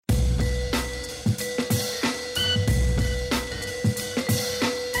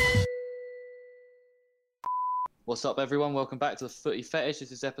What's up, everyone? Welcome back to the Footy Fetish.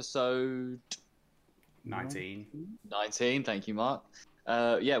 This is episode 19. 19. Thank you, Mark.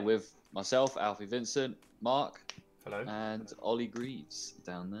 With myself, Alfie Vincent, Mark, Hello. and Ollie Greaves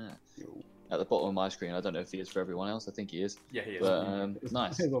down there at the bottom of my screen. I don't know if he is for everyone else. I think he is. Yeah, he is. But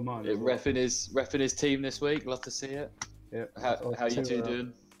nice. Reffing his team this week. Love to see it. Yeah. How you two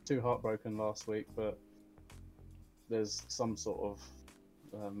doing? Too heartbroken last week, but there's some sort of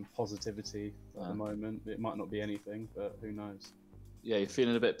positivity at the moment. It might not be anything, but who knows? Yeah, you're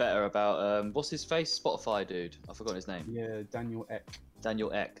feeling a bit better about what's his face? Spotify dude. I forgot his name. Yeah, Daniel Ek.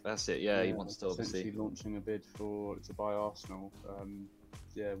 Daniel Ek. That's it. Yeah, he wants to essentially obviously launching a bid to buy Arsenal.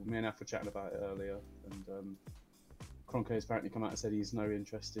 Me and Alf were chatting about it earlier, and Kroenke has apparently come out and said he's no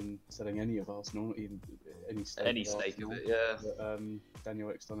interest in selling any of Arsenal, not even any stake of it. Yeah. But, Daniel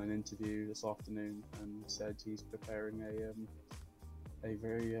Ek's done an interview this afternoon and said he's preparing a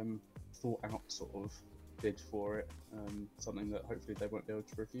very thought out sort of bid for it, something that hopefully they won't be able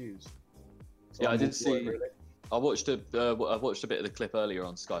to refuse. So I did see. Really. I watched a bit of the clip earlier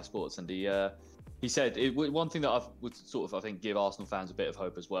on Sky Sports, and he said one thing that I would sort of, I think, give Arsenal fans a bit of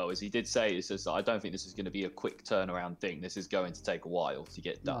hope as well is he did say it's just, I don't think this is going to be a quick turnaround thing. This is going to take a while to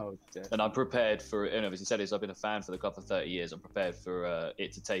get done, and I'm prepared for it. As he said, I've been a fan for the club for 30 years. I'm prepared for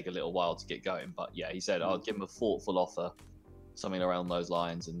it to take a little while to get going. But yeah, he said I'll give him a thoughtful offer, something around those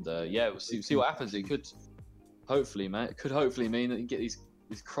lines, and we'll see what happens. It could hopefully mean that you get these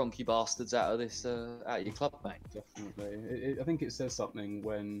cronky bastards out of this out of your club, mate. Definitely. I think it says something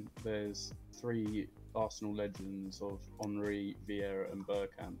when there's three Arsenal legends of Henry, Vieira and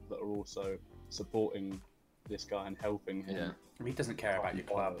Bergkamp that are also supporting this guy and helping him. Yeah. He doesn't care about your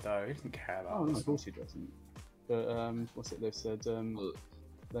club, though. He doesn't care about no, of course he doesn't. But what's it they said? Where's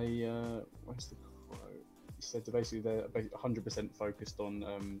the quote? He said that basically they're 100% focused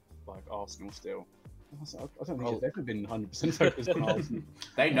on like Arsenal still. I don't think it's ever been 100% focused on Arsenal.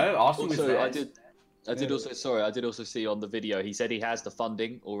 They know Arsenal also, is there. I did also see on the video, he said he has the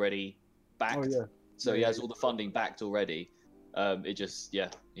funding already backed. Oh, yeah. So he has all the funding backed already. They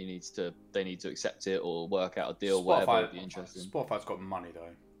need to accept it or work out a deal, whatever would be interesting. Spotify's got money,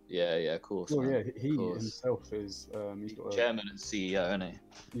 though. Yeah, of course. Well, yeah, he himself is he's got chairman and CEO, isn't he?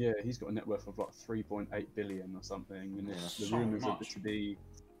 Yeah, he's got a net worth of like 3.8 billion or something, and the rumours of it to be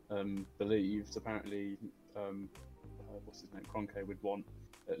believed. Apparently, what's his name? Kroenke would want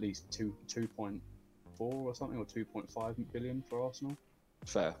at least 2.4 or something, or 2.5 billion for Arsenal.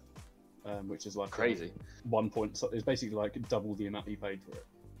 Fair. Which is like crazy. It's basically like double the amount he paid for it.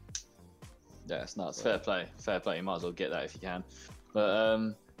 Yeah, it's nuts. Fair play. You might as well get that if you can.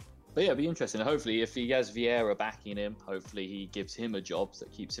 But yeah, it'd be interesting. Hopefully, if he has Vieira backing him, hopefully he gives him a job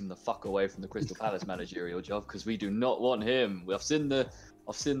that keeps him the fuck away from the Crystal Palace managerial job, because we do not want him. I've seen the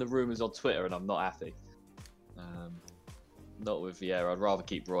rumours on Twitter, and I'm not happy. Not with Vieira. I'd rather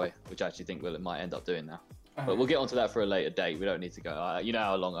keep Roy, which I actually think it might end up doing now. But we'll get onto that for a later date. We don't need to go. You know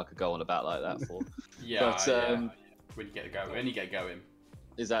how long I could go on about like that for. When you get going.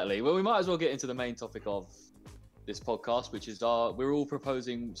 Exactly. Well, we might as well get into the main topic of this podcast, which is we're all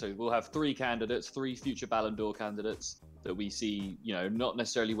proposing. So we'll have three future Ballon d'Or candidates that we see, not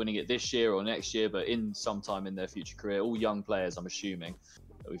necessarily winning it this year or next year, but in sometime in their future career. All young players, I'm assuming,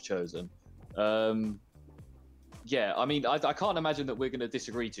 that we've chosen. I can't imagine that we're going to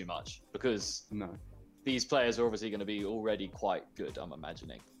disagree too much, because these players are obviously going to be already quite good, I'm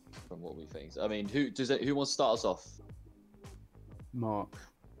imagining, from what we think. I mean, who wants to start us off? Mark.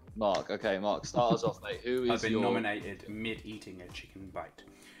 Okay, Mark, start us off, mate. Who is I've been nominated mid-eating a chicken bite.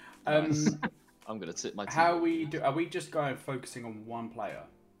 I'm going to tip my teeth. Are we just focusing on one player?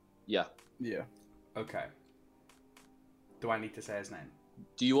 Yeah. Okay. Do I need to say his name?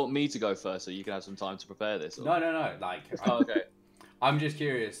 Do you want me to go first so you can have some time to prepare this? Or? No. Okay. I'm just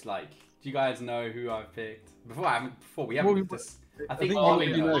curious, do you guys know who I've picked? Before we haven't I think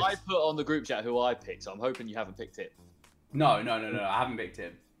I put on the group chat who I picked, so I'm hoping you haven't picked him. No, I haven't picked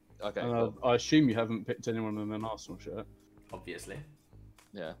him. Okay. Cool. I assume you haven't picked anyone in an Arsenal shirt. Obviously.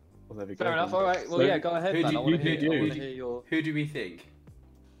 Yeah. Well, there we go. Fair enough. All right. Well, go ahead, man. Who do we think?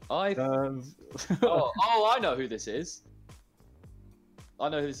 I know who this is.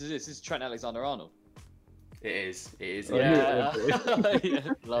 This is Trent Alexander-Arnold. It is. Yeah.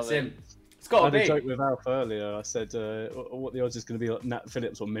 Love it. It's got to be. I had a joke with Alf earlier. I said, what the odds is going to be like Nat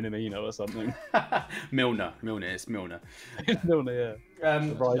Phillips or Minamino or something. Milner. It's Milner. Milner, yeah.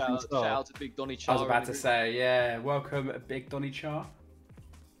 Shout out to Big Donny Char. I was about to say, welcome Big Donny Char.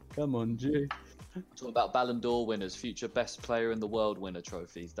 Come on, G. Talking about Ballon d'Or winners, future best player in the world winner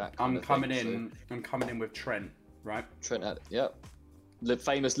trophies. I'm coming in with Trent, right? Trent, yep. the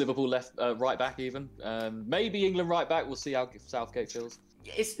famous Liverpool left right back even. Maybe England right back. We'll see how Southgate feels.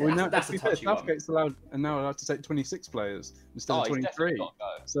 That's a touchy one. Southgate's now allowed to take 26 players instead of 23.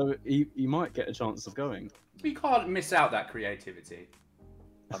 So he might get a chance of going. We can't miss out that creativity.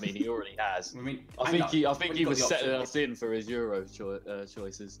 I mean, he already has. I mean, I think he was setting us in for his Euro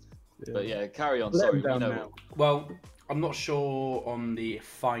choices. Yeah. But yeah, carry on. Sorry, you know. Well, I'm not sure on the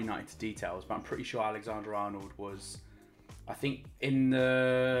finite details, but I'm pretty sure Alexander-Arnold was, I think, in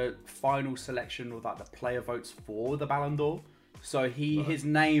the final selection of like the player votes for the Ballon d'Or. So his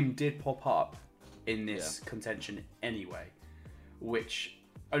name did pop up in this contention anyway, which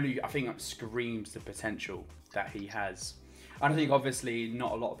only I think screams the potential that he has. And I think obviously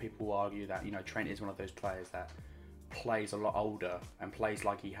not a lot of people will argue that, you know, Trent is one of those players that plays a lot older and plays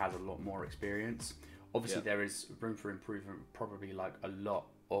like he has a lot more experience. Obviously there is room for improvement, probably like a lot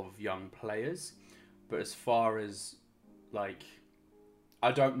of young players. But as far as like,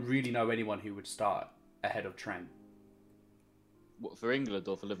 I don't really know anyone who would start ahead of Trent. What, for England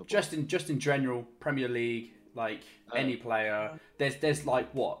or for Liverpool? Just in general, Premier League, like any player. There's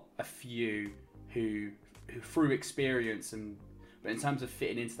like what, a few who through experience but in terms of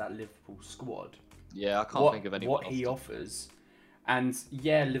fitting into that Liverpool squad, I can't think of anyone. What he offers, and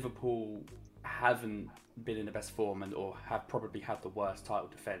Liverpool haven't been in the best form or have probably had the worst title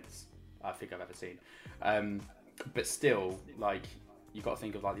defense I think I've ever seen. But still, like you got to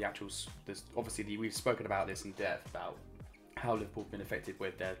think of like the actual. There's obviously we've spoken about this in depth about how Liverpool have been affected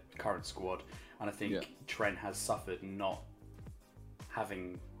with their current squad, and I think Trent has suffered not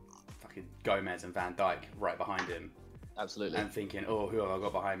having fucking Gomez and Van Dijk right behind him. Absolutely. And thinking, oh, who have I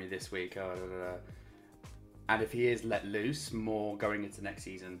got behind me this week? And if he is let loose more going into next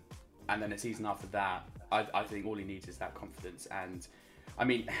season, and then a season after that, I think all he needs is that confidence. And I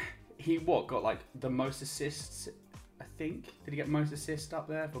mean, he got like the most assists. I think did he get most assists up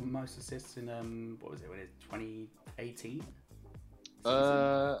there for most assists in what was it? When it 2018?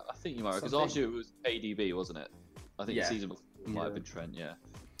 I think you might, because last year it was ADB, wasn't it? I think the season before might have been Trent. Yeah.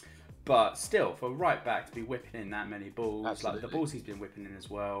 But still, for right back to be whipping in that many balls, Absolutely. like the balls he's been whipping in as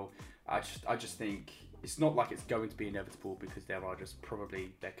well, I just think it's not like it's going to be inevitable, because there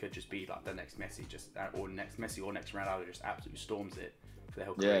could just be like the next Messi, or next Ronaldo just absolutely storms it for the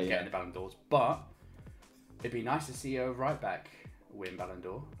whole career, getting the Ballon d'Ors. But it'd be nice to see a right back win Ballon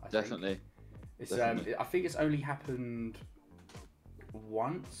d'Or. Definitely. I think it's only happened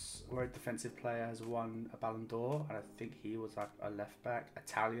once where a defensive player has won a Ballon d'Or, and I think he was like a left back,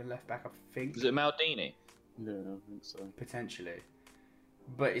 Italian left back, I think. Was it Maldini? Yeah, I think so. Potentially.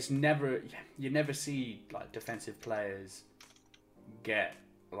 But you never see like defensive players get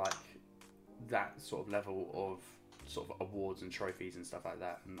like that sort of level of sort of awards and trophies and stuff like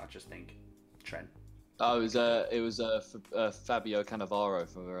that, and I just think Trent. Oh, it was Fabio Cannavaro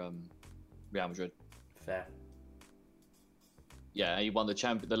for Real Madrid. Fair. Yeah, he won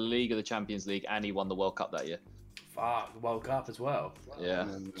the League of the Champions League, and he won the World Cup that year. Fuck, the World Cup as well. Yeah.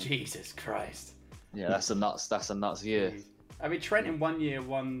 Jesus Christ. Yeah, that's a nuts year. I mean, Trent in 1 year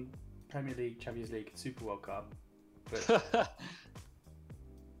won Premier League, Champions League, Super World Cup. But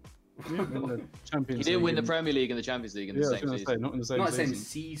He didn't win the Premier League and the Champions League in the same season. Not in the same season.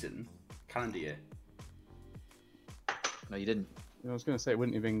 Season, calendar year. No, you didn't. I was going to say it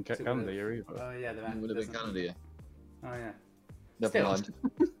wouldn't have been calendar year either. Oh yeah, it would have been calendar year. Oh yeah. Never mind.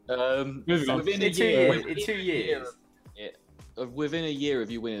 Within 2 years. Within a year of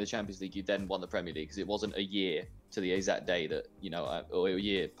you winning the Champions League, you then won the Premier League, because it wasn't a year to the exact day that, or a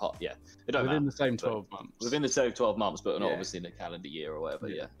year part. Yeah, it don't within matter, the same 12 months. Within the same 12 months, but not obviously in the calendar year or whatever.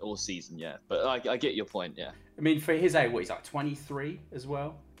 Yeah, or season. Yeah, but I get your point. Yeah. I mean, for his age, he's like 23 as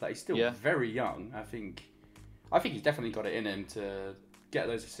well. Like he's still very young. I think he's definitely got it in him to get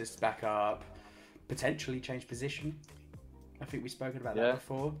those assists back up, potentially change position. I think we've spoken about that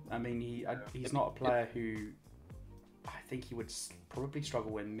before. I mean, he's not a player who I think he would probably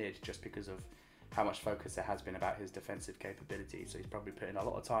struggle in mid, just because of how much focus there has been about his defensive capability. So he's probably putting a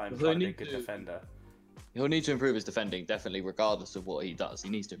lot of time trying to be a good defender. He'll need to improve his defending, definitely, regardless of what he does. He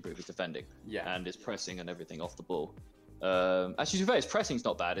needs to improve his defending and his pressing and everything off the ball. Actually, to be fair, his pressing's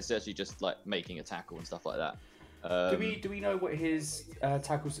not bad. It's actually just like making a tackle and stuff like that. Do we know what his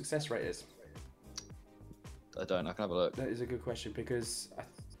tackle success rate is? I don't. I can have a look. That is a good question, because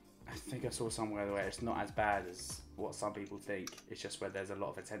I think I saw somewhere where it's not as bad as what some people think. It's just where there's a lot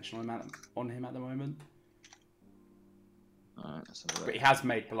of attention on him at the moment. Alright, but he has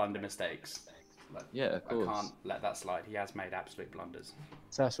made blunder mistakes. Like, yeah, of course. I can't let that slide. He has made absolute blunders.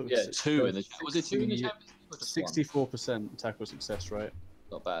 So that's what two in the. Was it two in the Champions League? 64% tackle success rate.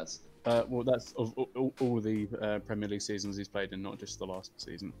 Not bad. Well, that's of all the Premier League seasons he's played in, not just the last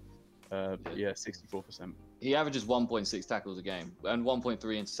season. Yeah, 64%. He averages 1.6 tackles a game and 1.3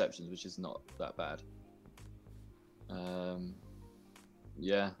 interceptions, which is not that bad.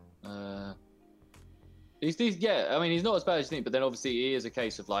 Yeah. Yeah, I mean, he's not as bad as you think, but then obviously he is a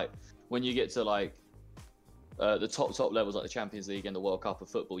case of like when you get to like the top levels like the Champions League and the World Cup of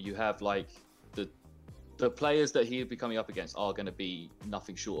football, you have like the players that he'll be coming up against are going to be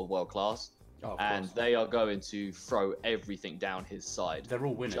nothing short of world class, and they are going to throw everything down his side. They're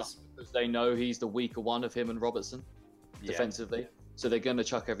all winners just because they know he's the weaker one of him and Robertson defensively. So they're going to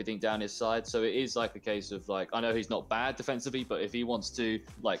chuck everything down his side. So it is like a case of like, I know he's not bad defensively, but if he wants to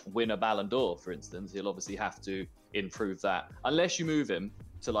like win a Ballon d'Or, for instance, he'll obviously have to improve that. Unless you move him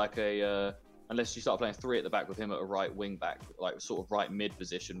to like unless you start playing three at the back with him at a right wing back, like sort of right mid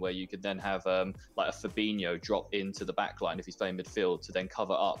position, where you could then have like a Fabinho drop into the back line if he's playing midfield to then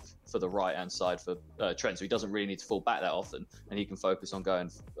cover up for the right hand side for Trent, so he doesn't really need to fall back that often and he can focus on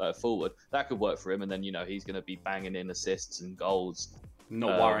going forward. That could work for him, and then he's going to be banging in assists and goals.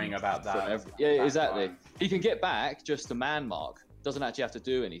 Not worrying about that. Yeah, exactly. Line. He can get back just to man mark. Doesn't actually have to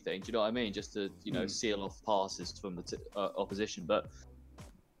do anything. Do you know what I mean? Just to seal off passes from the opposition, but.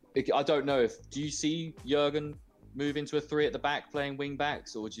 I don't know do you see Jurgen move into a three at the back playing wing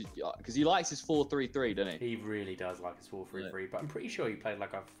backs, or would you, because he likes his 4-3-3, doesn't he? He really does like his 4-3-3, but I'm pretty sure he played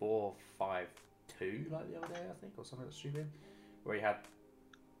like a 4-5-2 like the other day, I think, or something that's stupid, where he had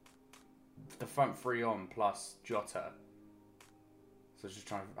the front three on plus Jota. So I was just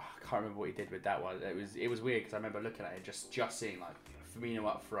trying. I can't remember what he did with that one. It was weird because I remember looking at it, just seeing like Firmino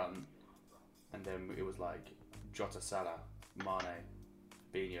up front, and then it was like Jota, Salah, Mane,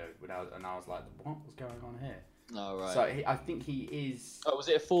 Fabinho, and I was like, what was going on here? Oh, right. So I think he is. Oh, was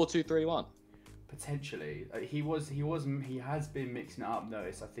it a 4-2-3-1? Potentially, he has been mixing it up.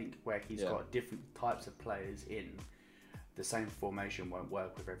 Notice, I think where he's got different types of players in the same formation won't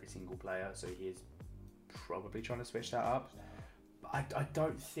work with every single player, so he is probably trying to switch that up. But I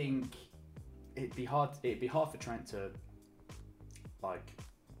don't think it'd be hard for Trent to like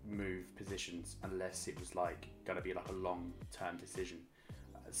move positions unless it was like going to be like a long-term decision.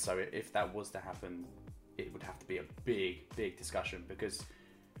 So if that was to happen, it would have to be a big discussion, because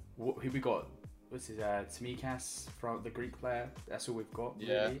who we got? What's his Tsimikas, from the Greek player? That's all we've got.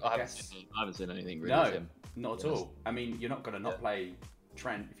 Yeah, really, I haven't seen anything really of him. Not at all. I mean, you're not going to play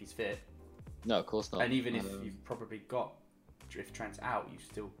Trent if he's fit. No, of course not. And even if you've probably got, if Trent's out, you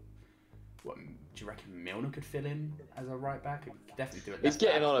still. What do you reckon Milner could fill in as a right back? He could definitely do it. He's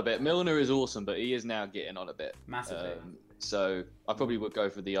getting on a bit. Milner is awesome, but he is now getting on a bit. Massively. So I probably would go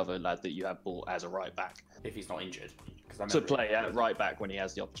for the other lad that you have bought as a right back. If he's not injured. To play at right back when he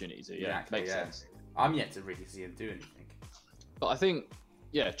has the opportunity to. Yeah, exactly, makes sense. I'm yet to really see him do anything. But I think,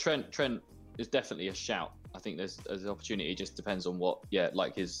 Trent is definitely a shout. I think there's an opportunity. It just depends on what,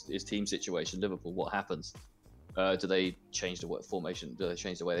 like his team situation, Liverpool, what happens. Do they change the formation? Do they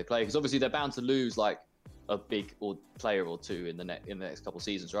change the way they play? Because obviously they're bound to lose like a big player or two in the next couple of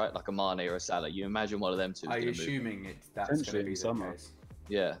seasons, right? Like a Mane or a Salah. You imagine one of them two. Are you assuming that's going to be the case?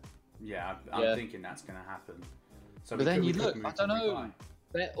 Yeah. Yeah, I'm thinking that's going to happen. So but then you look, I don't know.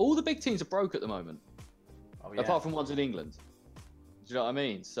 All the big teams are broke at the moment, apart from ones in England. Do you know what I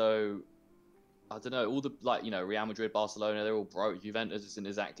mean? So I don't know. All the Real Madrid, Barcelona, they're all broke. Juventus isn't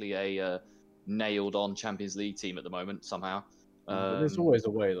exactly a nailed-on Champions League team at the moment somehow. But there's always a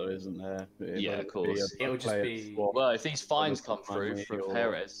way, though, isn't there? Of course. It would just be. Well, if these fines come through from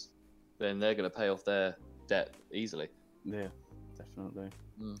Perez, then they're going to pay off their debt easily. Yeah, definitely.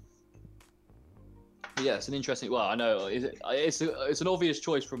 Yeah, it's an interesting. Well, I know it's an obvious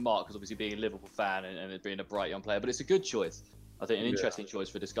choice from Mark, because obviously being a Liverpool fan and it being a bright young player, but it's a good choice. I think an interesting choice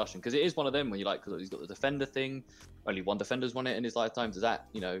for discussion, because it is one of them when you because he's got the defender thing. Only one defender's won it in his lifetime. Is that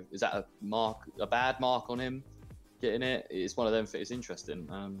a bad mark on him getting it? It's one of them. It's interesting.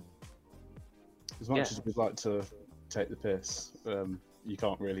 As much as we'd like to take the piss, you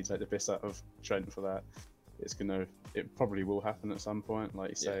can't really take the piss out of Trent for that. It probably will happen at some point, like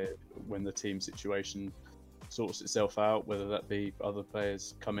you say, when the team situation sorts itself out, whether that be other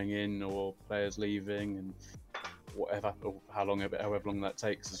players coming in or players leaving, and whatever, or however long that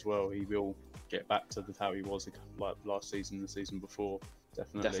takes as well. He will get back to how he was like last season, the season before.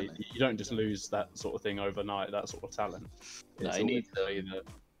 Definitely. You don't just lose that sort of thing overnight, that sort of talent. No, you need to.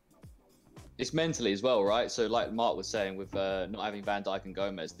 It's mentally as well, right? So, like Mark was saying, with not having Van Dijk and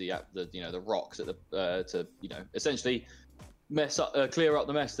Gomez, the rocks at the essentially mess up, clear up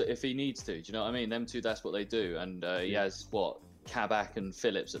the mess that if he needs to. Do you know what I mean? Them two, that's what they do. And he has Kabak and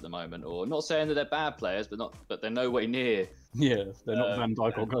Phillips at the moment. Or not saying that they're bad players, but they're no way near. Yeah, they're not Van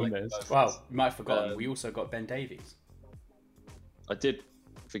Dijk or Gomez. Well, you might have forgotten. We also got Ben Davies. I did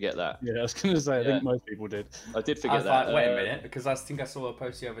forget that. Yeah, I was going to say, I think most people did. I did I forget was that. like, wait a minute, because I think I saw a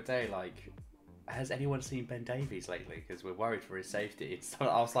post the other day, like, has anyone seen Ben Davies lately? Because we're worried for his safety. So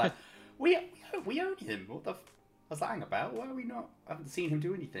I was like, we own him. What the what's that about? Why are we not? I haven't seen him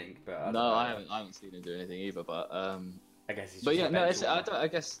do anything. But I haven't seen him do anything either. But I guess he's but just yeah, a no, bench warmer. I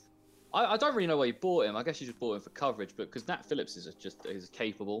guess I don't really know why you bought him. I guess you just bought him for coverage, but because Nat Phillips is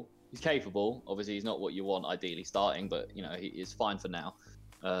capable. He's capable. Obviously, he's not what you want ideally starting, but you know he is fine for now.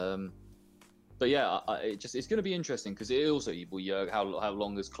 But yeah, it's going to be interesting because it also how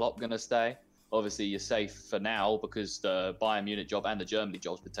long is Klopp going to stay? Obviously, you're safe for now because the Bayern Munich job and the Germany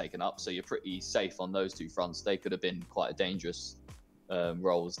job's been taken up, so you're pretty safe on those two fronts. They could have been quite dangerous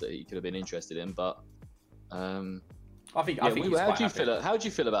roles that he could have been interested in, but I think he's how quite do you happy. feel? How do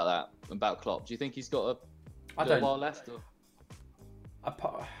you feel about that? About Klopp? Do you think he's got a little while left? Or?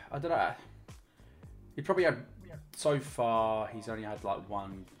 I don't know. He probably had so far. He's only had like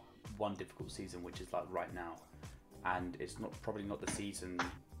one difficult season, which is like right now, and it's probably not the season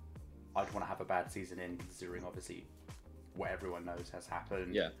I'd want to have a bad season in, considering obviously what everyone knows has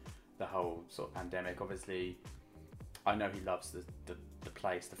happened. Yeah. The whole sort of pandemic. Obviously, I know he loves the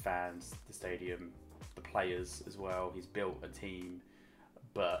place, the fans, the stadium, the players as well. He's built a team,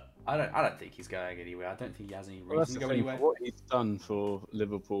 but I don't think he's going anywhere. I don't think he has any reason to go anywhere. What he's done for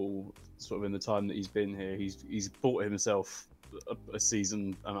Liverpool, sort of in the time that he's been here, he's bought himself a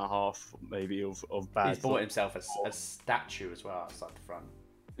season and a half maybe of bad. He's bought himself a statue as well outside the front.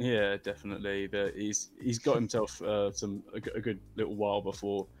 Yeah, definitely. But he's got himself a good little while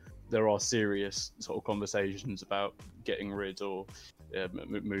before there are serious sort of conversations about getting rid or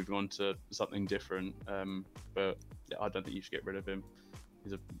moving on to something different. But yeah, I don't think you should get rid of him.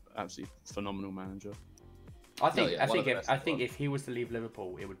 He's an absolutely phenomenal manager. I think if he was to leave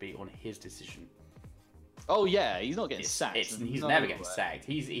Liverpool, it would be on his decision. Oh yeah, he's not getting sacked. He's never getting sacked.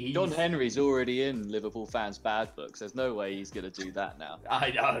 He's John Henry's already in Liverpool fans' bad books. There's no way he's going to do that now. I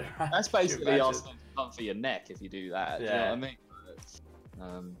know. That's basically asking to come for your neck if you do that. Do you know what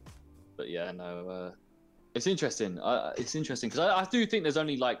I mean? But yeah, no. It's interesting. It's interesting because I do think there's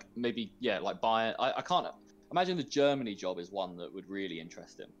only like Bayern. I can't imagine the Germany job is one that would really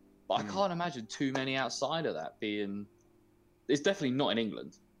interest him. But I can't imagine too many outside of that being. It's definitely not in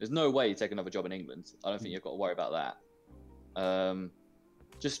England. There's no way you take another job in England. I don't think you've got to worry about that.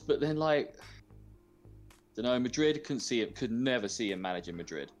 But then like, don't know. Madrid could never see him managing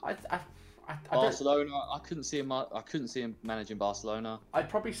Madrid. Barcelona, I couldn't see him managing Barcelona. I'd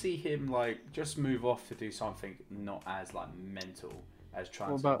probably see him like just move off to do something not as like mental as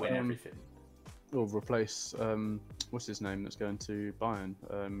trying to win everything. Or replace what's his name that's going to Bayern?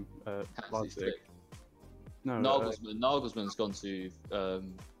 Leipzig. No, Nagelsmann's gone to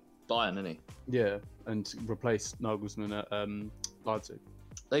Bayern, isn't he? Yeah, and replace Nagelsmann at Leipzig.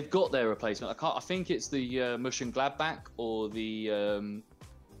 They've got their replacement. I think it's the Mönchengladbach or the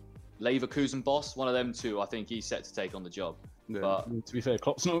Leverkusen boss. One of them two. I think he's set to take on the job. Yeah. But to be fair,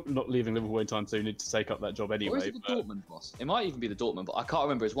 Klopp's not leaving Liverpool anytime soon. Need to take up that job anyway. or is it the Dortmund boss? It might even be the Dortmund, but I can't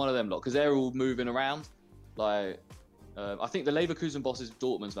remember. It's one of them lot because they're all moving around. Like, I think the Leverkusen boss is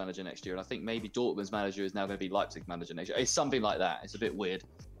Dortmund's manager next year, and I think maybe Dortmund's manager is now going to be Leipzig manager next year. It's something like that. It's a bit weird.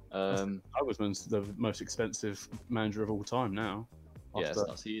 Nagelsmann's the most expensive manager of all time now. Yeah,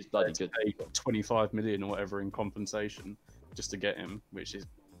 he's bloody good. He got 25 million or whatever in compensation just to get him, which is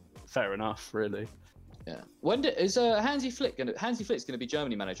fair enough, really. Yeah. Is Hansi Flick's going to be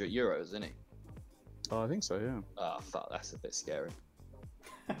Germany manager at Euros, isn't he? Oh, I think so, yeah. Oh, fuck, that's a bit scary.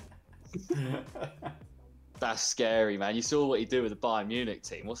 That's scary, man. You saw what he did with the Bayern Munich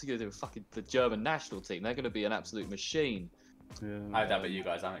team. What's he going to do with fucking the German national team? They're going to be an absolute machine. Yeah. I doubt you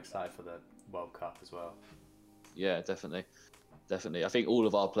guys. I'm excited for the World Cup as well. Yeah, definitely. I think all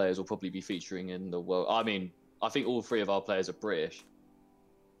of our players will probably be featuring in the World. I mean, I think all three of our players are British.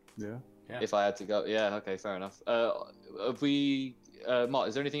 Yeah. If I had to go, yeah, okay, fair enough. Have we, Mark?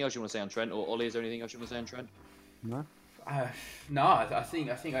 Is there anything else you want to say on Trent, or Ollie? Is there anything else you want to say on Trent? No. No, I think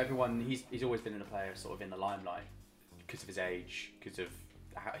everyone he's always been in a player sort of in the limelight because of his age, because of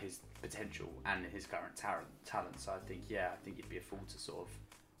his potential and his current talent. So I think it'd be a fool to sort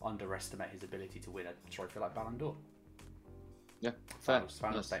of underestimate his ability to win a trophy like Ballon d'Or. Yeah, fair.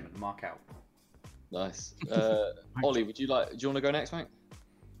 Final statement. Mark out. Nice. Ollie, do you want to go next, mate?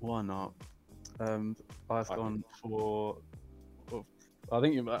 Why not? I've gone for. Well, I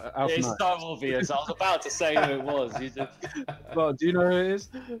think you. It's so obvious. I was about to say who it was. You just... Well, do you know who it is?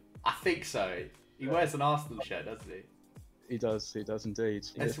 I think so. He wears an Arsenal shirt, doesn't he? He does indeed.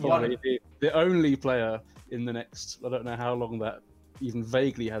 It's He's probably the only player in the next, I don't know how long that even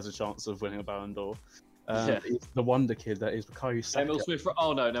vaguely has a chance of winning a Ballon d'Or. He's the wonder kid that is Bukayo Saka. Emil Smith.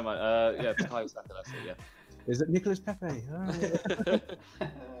 Oh no, never mind. Yeah, Bukayo Saka. That's it. Yeah. Is it Nicolas Pepe?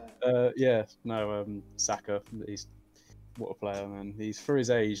 Saka. He's what a player, man. He's for his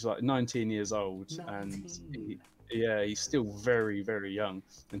age, like 19 years old, 19. And he's still very, very young,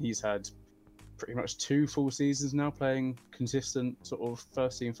 and he's had pretty much 2 full seasons now playing consistent sort of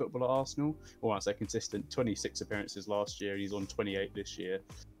first team football at Arsenal. Or when I say consistent, 26 appearances last year, he's on 28 this year.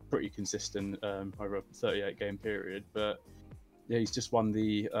 Pretty consistent over a 38 game period. But yeah, he's just won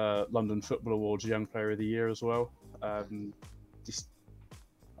the London Football Awards Young Player of the Year as well.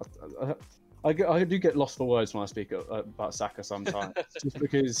 I do get lost for words when I speak about Saka sometimes, just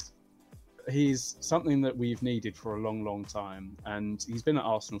because he's something that we've needed for a long, long time, and he's been at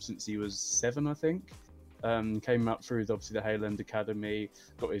Arsenal since he was 7, I think. Came up through obviously the Hayland Academy,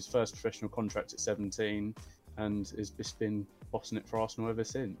 got his first professional contract at 17, and has just been bossing it for Arsenal ever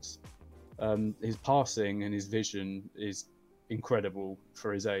since. His passing and his vision is incredible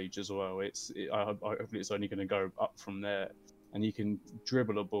for his age as well. Hopefully it's only going to go up from there, and he can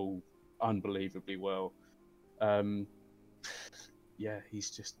dribble a ball unbelievably well. He's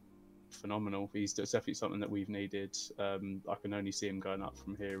just phenomenal. He's definitely something that we've needed. I can only see him going up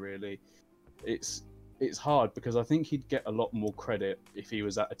from here, really. It's hard because I think he'd get a lot more credit if he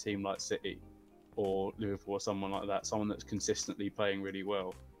was at a team like City or Liverpool or someone like that, someone that's consistently playing really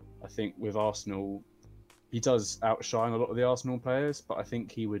well. I think with Arsenal, he does outshine a lot of the Arsenal players, but I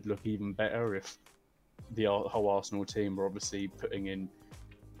think he would look even better if the whole Arsenal team were obviously putting in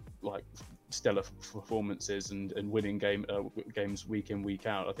like stellar performances and winning games week in, week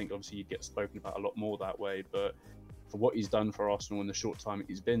out. I think obviously you'd get spoken about a lot more that way, but for what he's done for Arsenal in the short time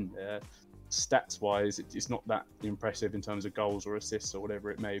he's been there, stats wise it's not that impressive in terms of goals or assists or whatever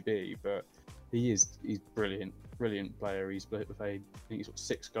it may be, but he's brilliant player. He's played, I think he's got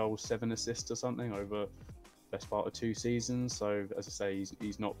 6 goals, 7 assists or something over best part of 2 seasons. So as I say,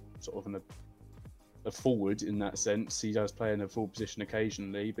 he's not sort of a forward in that sense. He does play in a full position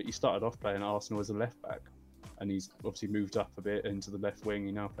occasionally, but he started off playing at Arsenal as a left back, and he's obviously moved up a bit into the left wing.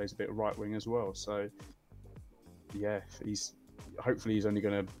 He now plays a bit of right wing as well. So yeah, hopefully he's only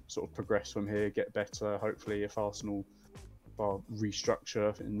going to sort of progress from here, get better. Hopefully if Arsenal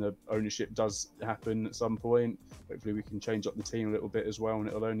restructure in the ownership does happen at some point, hopefully we can change up the team a little bit as well, and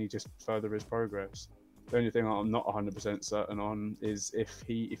it'll only just further his progress. The only thing I'm not 100% certain on is if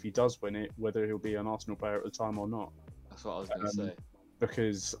he does win it, whether he'll be an Arsenal player at the time or not. That's what I was going to say.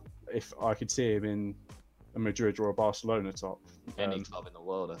 Because if I could see him in a Madrid or a Barcelona top, any club in the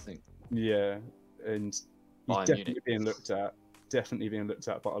world, I think. Yeah, and he's definitely being looked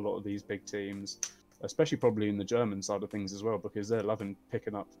at by a lot of these big teams, especially probably in the German side of things as well, because they're loving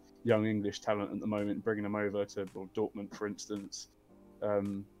picking up young English talent at the moment, bringing them over to Dortmund, for instance.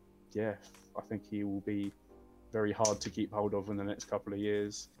 I think he will be very hard to keep hold of in the next couple of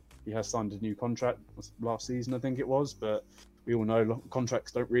years. He has signed a new contract last season, I think it was, but we all know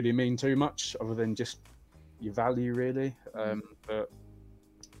contracts don't really mean too much other than just your value, really. But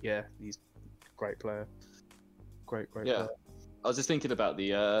yeah, he's a great player. Great player. I was just thinking about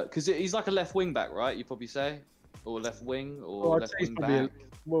the because he's like a left wing back, right? You probably say, or left wing, or left wing back.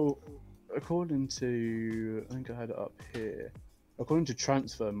 According to, I think I had it up here. According to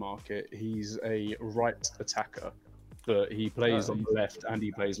Transfer Market, he's a right attacker, but he plays on the left and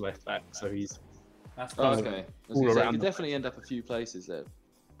he plays left back. So he's okay. All around. He could definitely end up a few places there.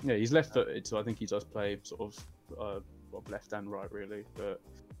 Yeah, he's left-footed, so I think he does play sort of left and right, really. But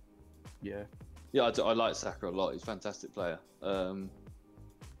yeah. Yeah, I like Saka a lot. He's a fantastic player.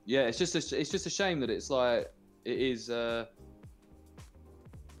 It's just a shame that it's like it is.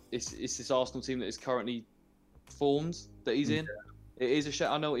 It's this Arsenal team that is currently formed that he's in. It is a shame.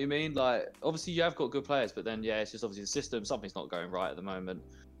 I know what you mean. Like, obviously you have got good players, but then it's just obviously the system. Something's not going right at the moment.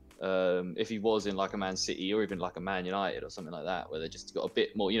 If he was in like a Man City or even like a Man United or something like that, where they just got a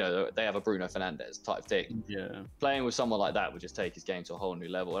bit more, they have a Bruno Fernandes type thing. Yeah. Playing with someone like that would just take his game to a whole new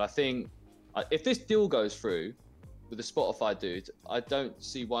level. And I think if this deal goes through with the Spotify dude, I don't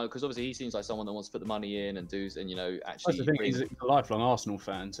see why, because obviously he seems like someone that wants to put the money in and actually. That's the thing. He's a lifelong Arsenal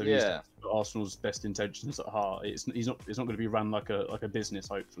fan, so he's got Arsenal's best intentions at heart. It's not going to be run like a business,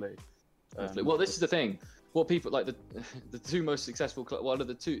 hopefully. Well, this is the thing. What people like the 2 most successful pretty much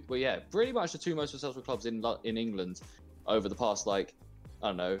the 2 most successful clubs in England over the past 8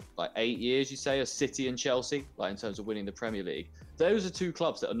 years, you say, are City and Chelsea, like in terms of winning the Premier League. those are two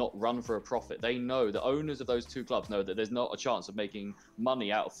clubs that are not run for a profit. They know, the owners of those two clubs know that there's not a chance of making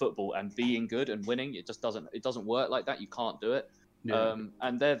money out of football and being good and winning. It just doesn't work like that. You can't do it. Yeah.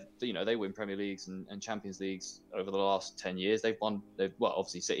 And they win Premier Leagues and Champions Leagues over the last 10 years. Well,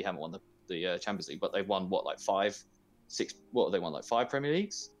 obviously City haven't won the Champions League, but they've won five Premier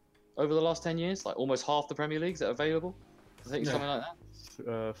Leagues over the last 10 years, like almost half the Premier Leagues that are available. I think something like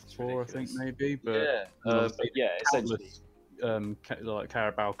that. 4, I think maybe, but essentially. Like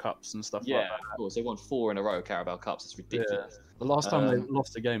Carabao Cups and stuff like that. Of course, they won 4 in a row Carabao Cups. It's ridiculous. Yeah. The last time they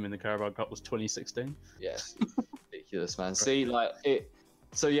lost a game in the Carabao Cup was 2016. Yes, ridiculous, man. See, like it.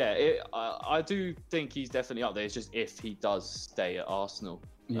 So yeah, I do think he's definitely up there. It's just if he does stay at Arsenal.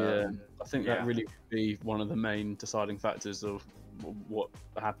 Yeah, I think that really would be one of the main deciding factors of what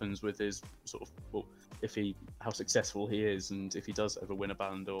happens with his sort of, how successful he is, and if he does ever win a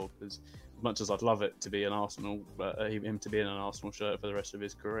Ballon d'Or. Because as much as I'd love it to be him to be in an Arsenal shirt for the rest of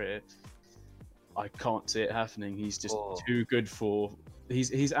his career, I can't see it happening. He's just too good for.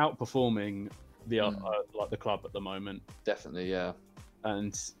 He's outperforming the like the club at the moment. Definitely, yeah.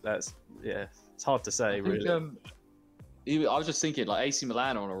 And that's it's hard to say really. I was just thinking, like AC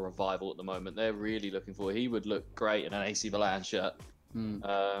Milan are on a revival at the moment. They're really looking for. He would look great in an AC Milan shirt.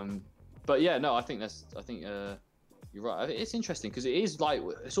 But yeah, no, I think you're right. It's interesting because it's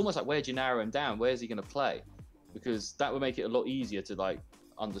almost like, where do you narrow him down? Where's he going to play? Because that would make it a lot easier to like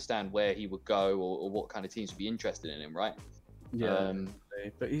understand where he would go or what kind of teams would be interested in him, right? Yeah,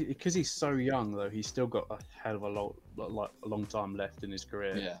 but because he's so young though, he's still got a hell of a long time left in his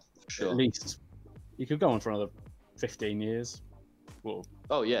career. Yeah, for sure. At least he could go on for another 15 years. Well,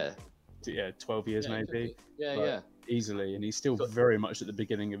 12 years maybe. Yeah. Easily, and he's still very much at the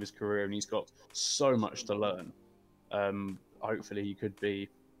beginning of his career, and he's got so much to learn. Hopefully, he could be.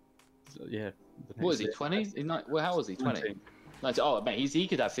 What is he? 20? How was he? 20. 19. Oh, man, he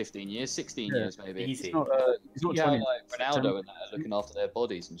could have 15 years, 16 years maybe. Easy. He's not 20. Like Ronaldo and that are looking after their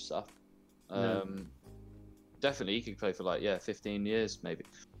bodies and stuff. Definitely, he could play for 15 years maybe.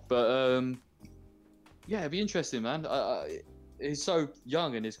 But it'd be interesting, man. He's so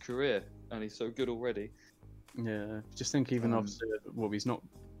young in his career, and he's so good already. Yeah, just think even obviously, he's not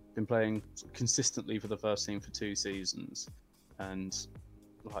been playing consistently for the first team for 2 seasons, and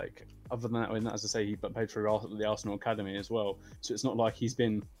like other than that, as I say, he played for the Arsenal Academy as well. So it's not like he's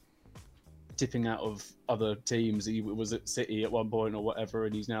been tipping out of other teams. He was at City at one point or whatever,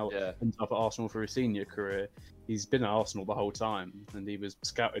 and he's now ended up at Arsenal for his senior career. He's been at Arsenal the whole time, and he was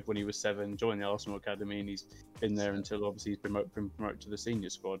scouted when he was 7, joined the Arsenal Academy, and he's been there until obviously he's been promoted to the senior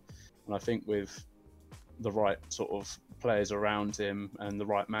squad. And I think with the right sort of players around him and the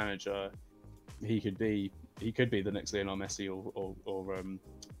right manager, he could be the next Lionel Messi or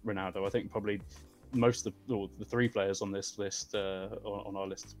Ronaldo. I think probably most of the 3 players on this list, on our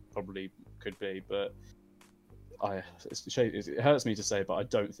list, probably could be. But it hurts me to say, but I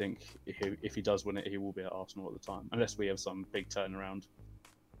don't think if he does win it, he will be at Arsenal at the time, unless we have some big turnaround.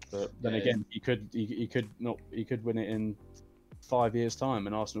 But then again, he could win it in 5 years' time,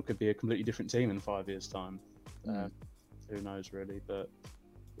 and Arsenal could be a completely different team in 5 years' time. Who knows, really? But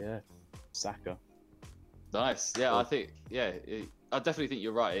Saka. Nice. Yeah, I think. I definitely think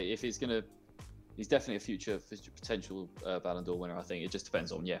you're right. If he's definitely a future potential Ballon d'Or winner. I think it just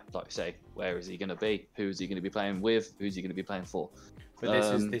depends on, like you say, where is he going to be? Who is he going to be playing with? Who's he going to be playing for? But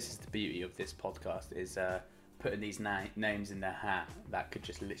this is the beauty of this podcast, is putting these names in their hat that could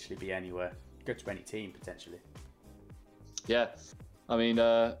just literally be anywhere, go to any team potentially. Yeah, I mean,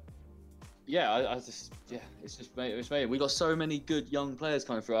 it's just made. We got so many good young players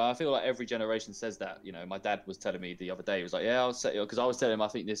coming through. I feel like every generation says that. You know, my dad was telling me the other day, he was like, I'll set you, because I was telling him I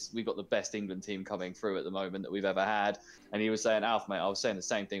think we've got the best England team coming through at the moment that we've ever had, and he was saying, Alf, mate, I was saying the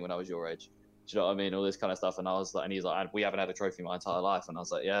same thing when I was your age. Do you know what I mean? All this kind of stuff, and I was like, and he's like, we haven't had a trophy my entire life, and I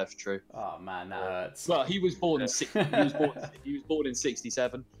was like, yeah, it's true. Oh man, that hurts. Well, he was born in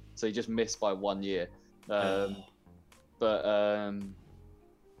 67, so he just missed by 1 year. But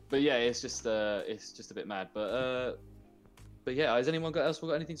yeah, it's just a bit mad. But yeah, has anyone else got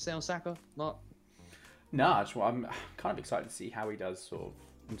anything to say on Saka? Mark? No, I'm kind of excited to see how he does, sort of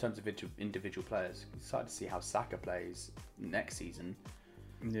in terms of individual players. Excited to see how Saka plays next season.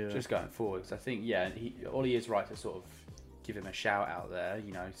 Yeah. Just going forward, because I think Ollie is right to sort of give him a shout out there.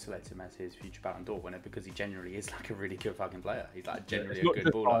 You know, select him as his future Ballon d'Or winner, because he generally is like a really good fucking player. He's like generally a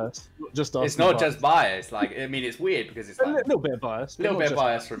good baller. It's not just bias. Like, I mean, it's weird because it's like a little bit of bias. A little bit of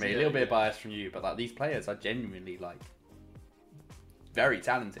bias from me, a little bit of bias from you. But like, these players are genuinely like very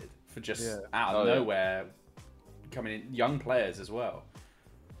talented for just out of nowhere coming in. Young players as well.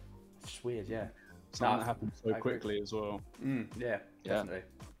 It's just weird, yeah. something that happened so quickly as well. Yeah, definitely.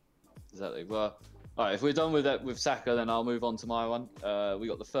 Exactly. Well, all right. If we're done with that with Saka, then I'll move on to my one. We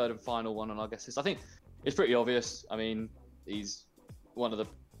got the third and final one on our guest list. I think it's pretty obvious. I mean, he's one of the.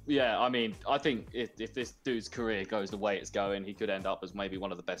 Yeah, I mean, I think if this dude's career goes the way it's going, he could end up as maybe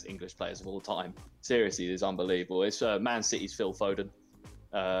one of the best English players of all time. Seriously, it's unbelievable. It's Man City's Phil Foden.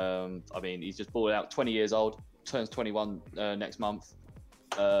 I mean, he's just balled out, 20 years old, turns 21 next month.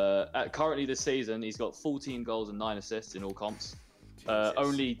 Currently this season, he's got 14 goals and 9 assists in all comps.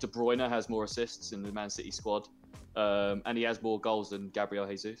 Only De Bruyne has more assists in the Man City squad, and he has more goals than Gabriel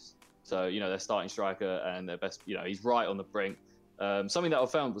Jesus. So, you know, their starting striker and their best, you know, he's right on the brink. Something that I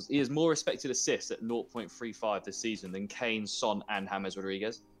found was he has more respected assists at 0.35 this season than Kane, Son, and James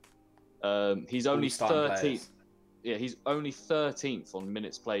Rodriguez. He's only 13th. Yeah, he's only 13th on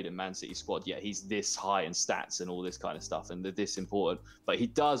minutes played in Man City squad. Yeah, he's this high in stats and all this kind of stuff, and they're this important. But he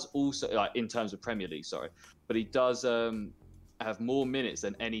does also, like in terms of Premier League, but he does have more minutes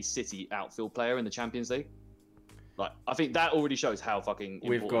than any City outfield player in the Champions League. Like, I think that already shows how fucking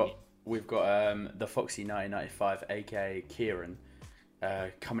important we've got the Foxy 1995, aka Kieran,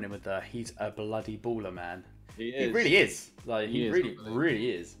 coming in with he's a bloody baller, man. He really is. Like, he really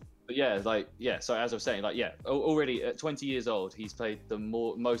is. But yeah, so as I was saying, already at 20 years old, he's played the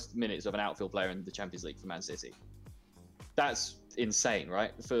most minutes of an outfield player in the Champions League for Man City. That's insane,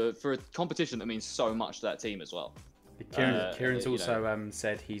 right? For a competition that means so much to that team as well. Kieran's also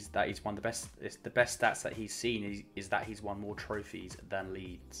said he's one of the best. It's the best stats that he's seen is that he's won more trophies than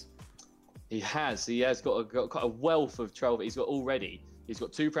Leeds. He has got quite a wealth of trophies. He's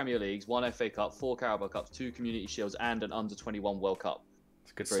got 2 Premier Leagues, 1 FA Cup, 4 Carabao Cups, 2 Community Shields, and an under-21 World Cup.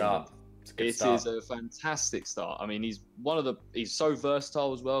 It's a good start. It is a fantastic start. I mean, he's so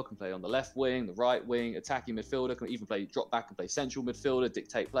versatile as well. Can play on the left wing, the right wing, attacking midfielder. Can even drop back and play central midfielder,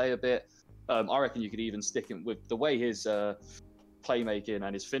 dictate play a bit. I reckon you could even stick him with the way his playmaking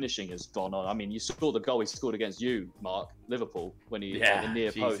and his finishing has gone on. I mean, you saw the goal he scored against you, Mark, Liverpool, when he the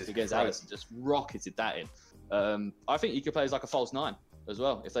near post against Alisson, just rocketed that in. I think he could play as like a false 9 as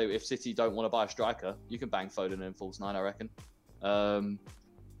well. If City don't want to buy a striker, you can bang Foden in false 9, I reckon.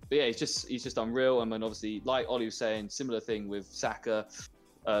 But yeah, he's just unreal. I mean, obviously, like Ollie was saying, similar thing with Saka,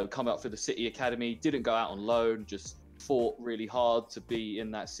 come up for the City Academy, didn't go out on loan, just fought really hard to be in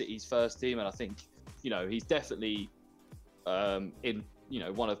that City's first team. And I think, you know, he's definitely in, you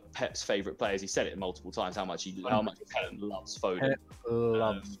know, one of Pep's favourite players. He said it multiple times how much Pep loves Foden. Pep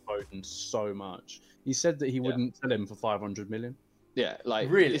loves Foden so much. He said that he wouldn't sell him for 500 million. Yeah, like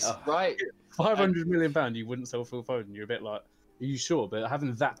really, right? 500 million pound, you wouldn't sell Phil Foden. You're a bit like, are you sure? But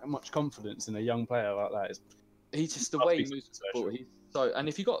having that much confidence in a young player like that is. He's just the way he moves the ball. And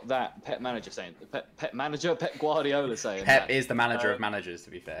if you got that Pep Guardiola saying Pep is the manager of managers, to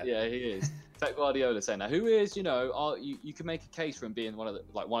be fair. Yeah, he is. Pep Guardiola saying that, who is, you know, you can make a case for him being one of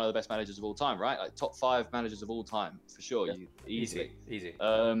the best managers of all time, right? Like top 5 managers of all time for sure. Yeah. Easy.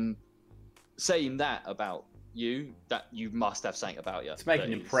 Saying that about you, that you must have something about you. It's making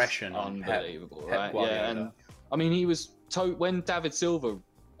an impression on unbelievable, Pep right? Guardiola. Yeah, and I mean, he was when David Silva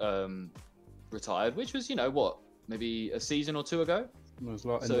retired, which was, you know, what, maybe a season or 2 ago. It was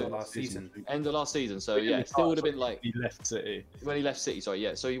like end of last season. End of last season. So yeah, it still would have been like he left City. When he left City, sorry,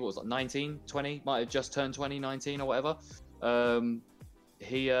 yeah. So he was like 19, 20, might have just turned 20, 19 or whatever.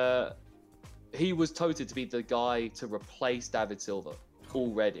 He was touted to be the guy to replace David Silva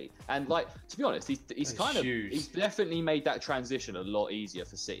already. And like, to be honest, he's definitely made that transition a lot easier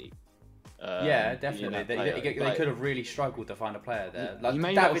for City. Yeah, definitely. They could have really struggled to find a player there. Like, he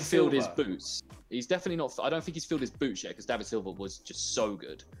may not have filled his boots. He's definitely not. I don't think he's filled his boots yet because David Silva was just so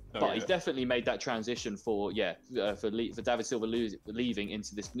good. He's definitely made that transition for David Silva leaving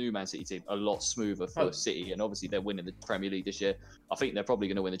into this new Man City team a lot smoother for City. And obviously they're winning the Premier League this year. I think they're probably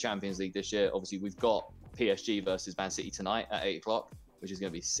going to win the Champions League this year. Obviously we've got PSG versus Man City tonight at 8:00, which is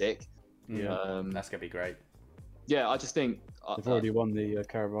going to be sick. Yeah, that's going to be great. Yeah, I just think they've already won the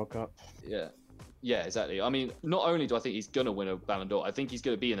Carabao Cup. Yeah, exactly. I mean, not only do I think he's going to win a Ballon d'Or, I think he's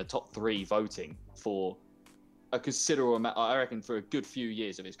going to be in the top 3 voting for a considerable amount, I reckon, for a good few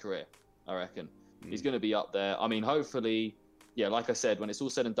years of his career. I reckon he's going to be up there. I mean, hopefully, yeah, like I said, when it's all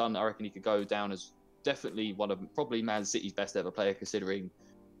said and done, I reckon he could go down as definitely one of probably Man City's best ever player, considering,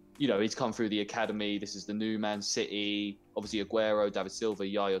 you know, he's come through the academy. This is the new Man City. Obviously, Aguero, David Silva,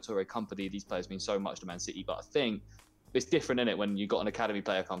 Yaya Toure, company. These players mean so much to Man City, but I think it's different, isn't it, when you got an academy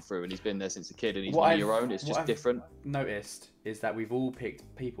player come through and he's been there since a kid and he's one of your own. It's just different. Noticed is that we've all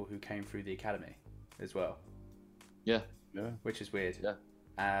picked people who came through the academy as well. Yeah. Which is weird. Yeah.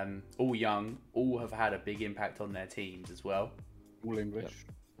 All young, all have had a big impact on their teams as well. All English.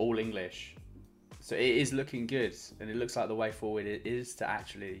 All English. So it is looking good, and it looks like the way forward is to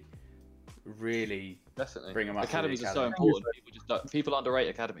actually really Definitely bring them up. Academies are so important. People underrate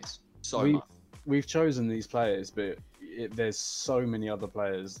academies so much. We've chosen these players, but there's so many other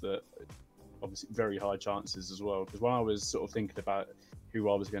players that obviously very high chances as well. Because when I was sort of thinking about who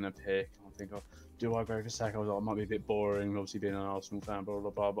I was going to pick, I think, oh, do I go for Saka? I was like, it might be a bit boring, obviously being an Arsenal fan, blah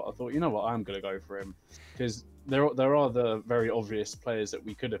blah blah. But I thought, you know what, I'm going to go for him because there are the very obvious players that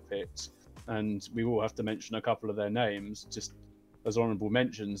we could have picked, and we will have to mention a couple of their names just as honourable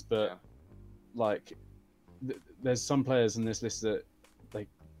mentions. But like, there's some players in this list that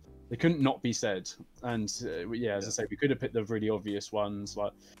they couldn't not be said. And as I say, we could have picked the really obvious ones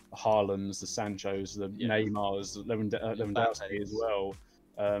like the Haalands, the Sanchos, the Neymars, Lewandowski as well.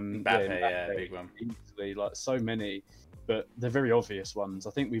 Mbappe, big one. Easily, like so many, but they're very obvious ones. I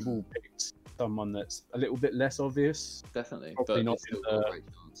think we've all picked someone that's a little bit less obvious. Definitely, probably but not still got a great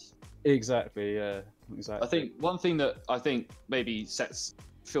chance. Exactly, yeah, exactly. I think one thing that I think maybe sets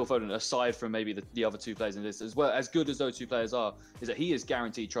Phil Foden aside from maybe the other two players in this, as well as good as those two players are, is that he is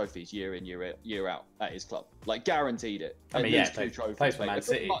guaranteed trophies year in, year out at his club. Like guaranteed it. I mean, two trophies. Plays for Man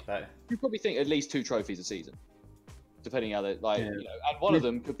City. You probably think at least 2 trophies a season, depending how they you know. And one of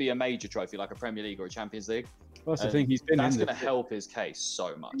them could be a major trophy, like a Premier League or a Champions League. Well, that's the thing. That's going to help his case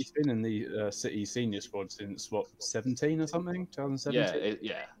so much. He's been in the City senior squad since what, 17 or something, 2017.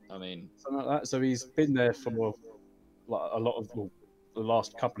 Yeah. I mean, something like that. So he's been there for like a lot of the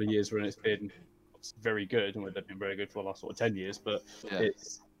last couple of years when it's been very good, and they've been very good for the last sort of 10 years. But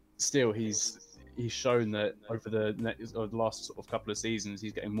it's still he's shown that over the last sort of couple of seasons,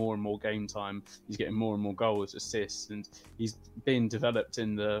 he's getting more and more game time. He's getting more and more goals, assists, and he's been developed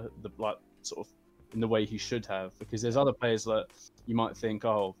in the like sort of in the way he should have. Because there's other players that you might think,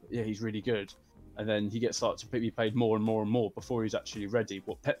 oh yeah, he's really good, and then he starts to be paid more and more and more before he's actually ready.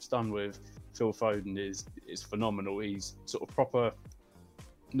 What Pep's done with Phil Foden is phenomenal. He's sort of proper,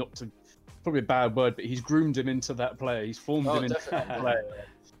 probably a bad word, but he's groomed him into that player. He's formed him into that player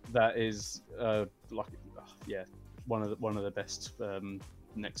that is one of the best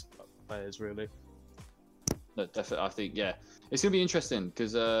next players really. No, definitely. I think it's gonna be interesting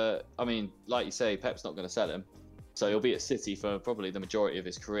because I mean, like you say, Pep's not going to sell him, so he'll be at City for probably the majority of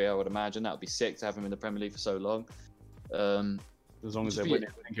his career. I would imagine that would be sick to have him in the Premier League for so long. As long as they're winning,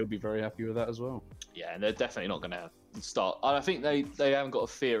 I think he'll be very happy with that as well. Yeah, and they're definitely not going to start. I think they haven't got a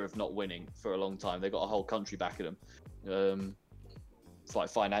fear of not winning for a long time. They've got a whole country backing them. It's like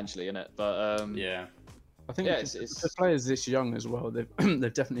financially, isn't it? But I think it's the players this young as well. They've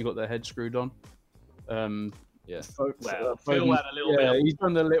definitely got their head screwed on. Phil had a little bit. He's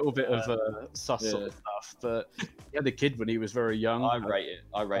done a little bit of sus sort of stuff, but he had a kid when he was very young. I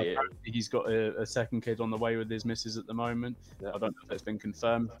rate it. He's got a second kid on the way with his missus at the moment. I don't know if that's been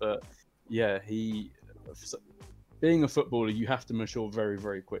confirmed, but being a footballer, you have to mature very,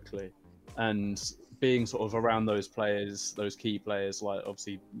 very quickly, and being sort of around those players, those key players, like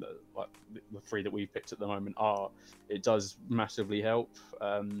obviously like the 3 that we've picked at the moment it does massively help.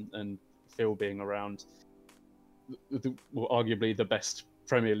 And Phil being around arguably the best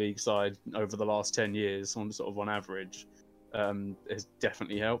Premier League side over the last 10 years on average, has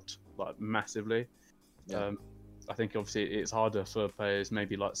definitely helped like massively. I think obviously it's harder for players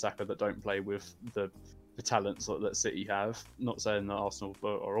maybe like Saka that don't play with the talents that City have. Not saying that Arsenal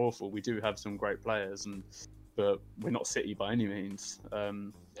are awful. We do have some great players, but we're not City by any means.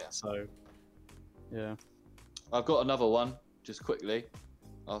 So yeah, I've got another one just quickly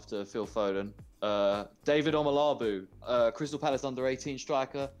after Phil Foden. David Omalabu, Crystal Palace under 18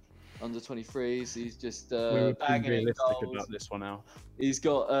 striker, under 23s. He's just banging goals. About this one now. He's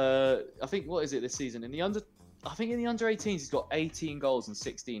got I think what is it this season in the under 18s he's got 18 goals in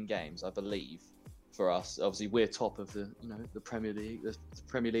 16 games, I believe. For us, obviously, we're top of the Premier League, the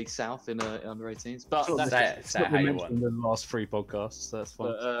Premier League South in under 18s. But that's what we mentioned in the last 3 podcasts. So that's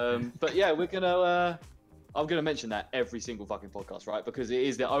fine. But yeah, we're gonna. I'm gonna mention that every single fucking podcast, right? Because it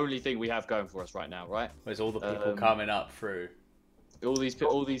is the only thing we have going for us right now, right? There's all the people coming up through. All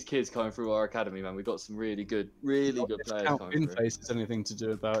these kids coming through our academy, man. We've got some really good players coming through. Face has anything to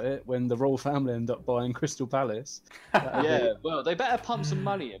do about it when the royal family end up buying Crystal Palace. Well, they better pump some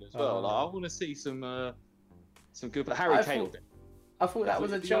money in as well. Like, I want to see some good. But Harry Kane. I thought that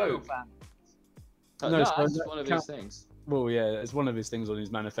was a joke. No, that's just one of his things. Well, yeah, it's one of his things on his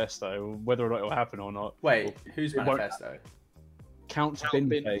manifesto. Whether or not it'll happen or not. Wait, whose manifesto? Count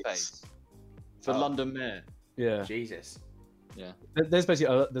Binface for London Mayor. Yeah. Jesus. Yeah. There's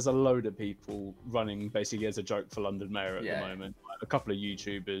basically there's a load of people running basically as a joke for London Mayor at the moment. Like a couple of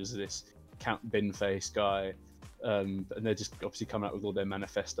YouTubers, this Count Binface guy, And they're just obviously coming out with all their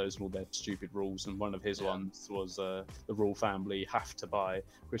manifestos and all their stupid rules. And one of his ones was the royal family have to buy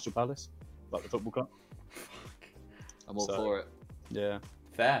Crystal Palace, like the football club. I'm all for it. Yeah.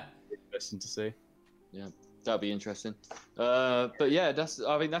 Fair. Interesting to see. Yeah, that'll be interesting. But yeah,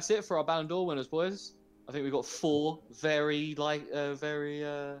 that's it for our Ballon d'Or winners, boys. I think we've got 4 very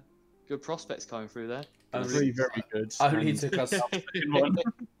good prospects coming through there. Three very good.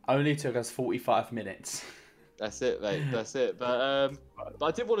 Only took us 45 minutes. That's it, mate. That's it. But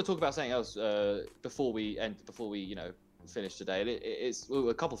I did want to talk about something else before we finish today. It's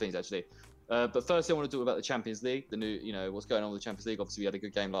a couple of things actually. But firstly, I want to talk about the Champions League. The new, what's going on with the Champions League. Obviously, we had a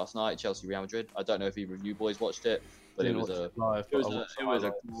good game last night, Chelsea Real Madrid. I don't know if either of you boys watched it, but it was a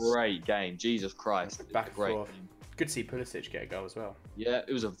great game. Jesus Christ, Back and great. forth. Good to see Pulisic get a goal as well. Yeah,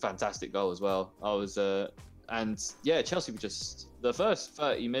 it was a fantastic goal as well. Chelsea were just the first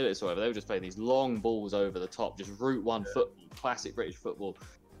 30 minutes or whatever. They were just playing these long balls over the top, just route one football, classic British football.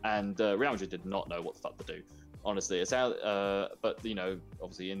 And Real Madrid did not know what the fuck to do. Honestly, it's out. But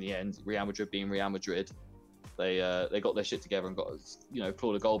obviously in the end, Real Madrid being Real Madrid, they got their shit together and got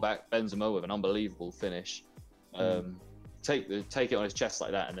clawed a goal back. Benzema with an unbelievable finish. Take it on his chest like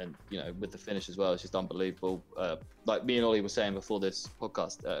that, and then with the finish as well, it's just unbelievable. Like me and Ollie were saying before this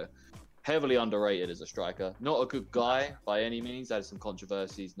podcast, heavily underrated as a striker. Not a good guy by any means. Had some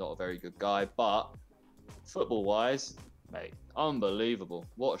controversies. Not a very good guy, but football-wise, mate, unbelievable.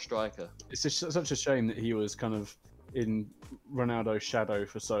 What a striker! It's just such a shame that he was kind of in Ronaldo's shadow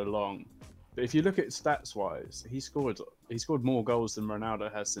for so long. But if you look at stats-wise, he scored more goals than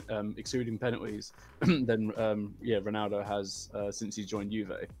Ronaldo has, excluding penalties, than Ronaldo has since he joined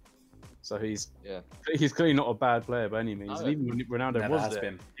Juve. So he's clearly not a bad player by any means. And even when Ronaldo was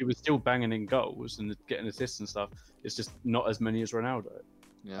there, he was still banging in goals and getting assists and stuff. It's just not as many as Ronaldo.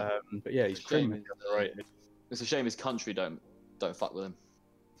 Yeah. But yeah, he's criminally underrated. It's a shame his country don't fuck with him.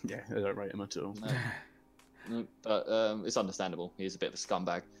 Yeah, they don't rate him at all. No, but it's understandable. He's a bit of a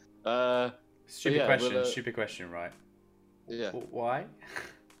scumbag. Stupid question, right? Yeah. Why?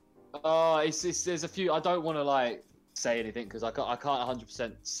 There's a few. I don't want to say anything because I can't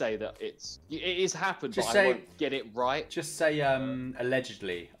 100% say that it is happened, but I won't get it right. Just say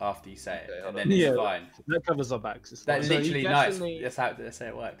allegedly after you say it, and then it's fine. That covers our backs. That's literally nice. That's how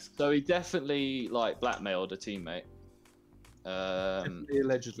it works. So he definitely blackmailed a teammate.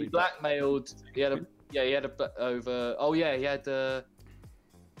 Allegedly he blackmailed. He had over. Oh yeah, he had.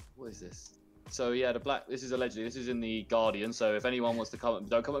 What is this? So he had This is allegedly. This is in the Guardian. So if anyone wants to come,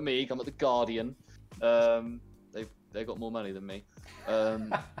 don't come at me. Come at the Guardian. They got more money than me.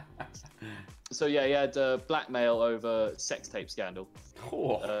 So yeah, he had blackmail over sex tape scandal.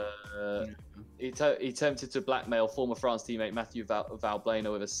 He attempted to blackmail former France teammate Mathieu Valbuena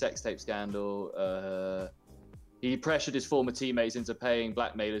with a sex tape scandal. He pressured his former teammates into paying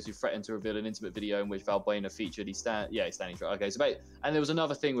blackmailers who threatened to reveal an intimate video in which Valbuena featured. He's standing. Okay, so and there was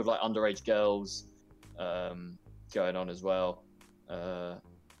another thing with underage girls going on as well.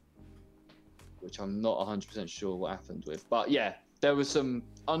 Which I'm not 100% sure what happened with. But yeah, there was some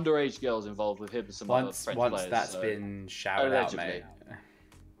underage girls involved with him and some other French players. Once that's been shouted out, mate.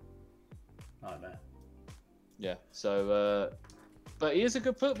 Nightmare. Yeah, so... but he is a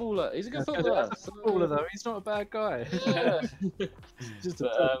good footballer. He's a good footballer. Footballer, though. He's not a bad guy. Yeah. Just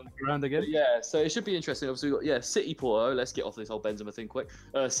around again. Yeah, so it should be interesting. Obviously, we've got, City Porto. Let's get off this whole Benzema thing quick.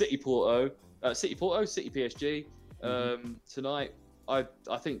 City Porto, City PSG. Tonight. I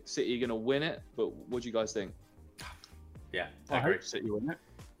think City are going to win it, but what do you guys think? Yeah, I hope City win it.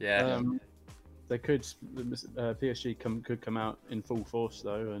 Yeah. They could. PSG could come out in full force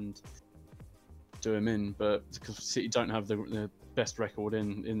though and do him in, but because City don't have the best record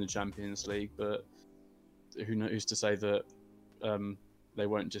in the Champions League, but who knows to say that they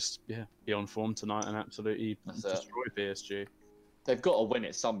won't just be on form tonight and absolutely destroy PSG. They've got to win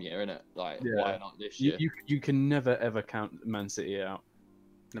it some year, innit? Why not this year? You can never ever count Man City out.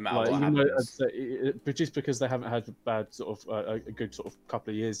 No matter what happens. But just because they haven't had a bad sort of a good sort of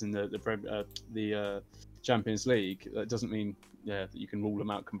couple of years in the Champions League, that doesn't mean that you can rule them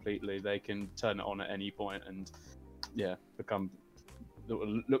out completely. They can turn it on at any point and become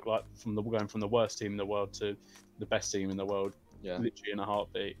look like going from the worst team in the world to the best team in the world, literally in a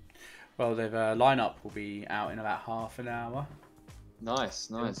heartbeat. Well, their lineup will be out in about half an hour. Nice.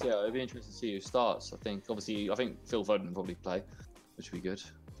 Yeah, it'll be interesting to see who starts. I think Phil Foden will probably play, which would be good.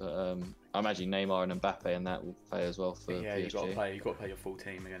 But I imagine Neymar and Mbappe and that will play as well for PSG. You've got to play your full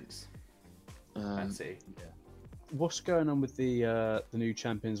team against Man City. Yeah. What's going on with the new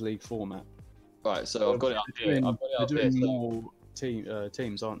Champions League format? Right, so I've got it up here. They're doing more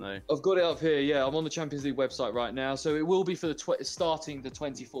teams, aren't they? I've got it up here. Yeah, I'm on the Champions League website right now. So it will be for the starting the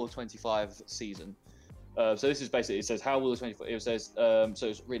 24-25 season. So this is basically, it says how will the 24. It says so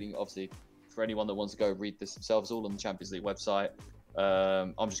it's reading, obviously, for anyone that wants to go read this themselves, all on the Champions League website.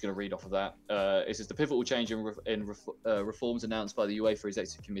 I'm just going to read off of that. It says the pivotal change in reforms announced by the UEFA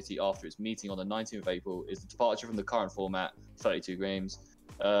Executive Committee after its meeting on the 19th of April is the departure from the current format, 32 games.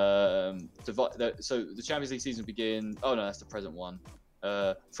 So the Champions League season begin. Oh no, that's the present one.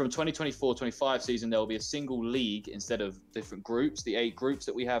 From 2024-25 season, there will be a single league instead of different groups. The 8 groups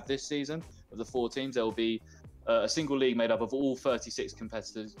that we have this season of the 4 teams, there will be a single league made up of all 36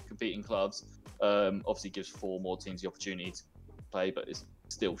 competitors competing clubs. Obviously, gives 4 more teams the opportunity to play, but it's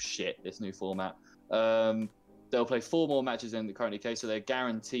still shit, this new format. They'll play 4 more matches than the currently case, so they're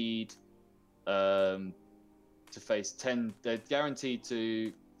guaranteed to face 10. They're guaranteed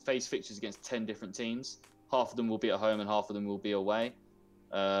to face fixtures against 10 different teams. Half of them will be at home and half of them will be away.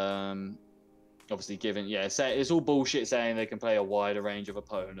 Obviously, it's all bullshit saying they can play a wider range of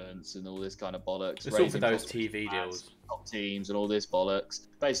opponents and all this kind of bollocks. It's all for those TV deals, top teams, and all this bollocks.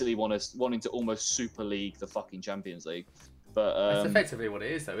 Basically, wanting to almost Super League the fucking Champions League. But that's effectively what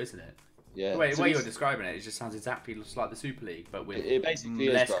it is, though, isn't it? Yeah. The way you're describing it, it just sounds exactly like the Super League, but with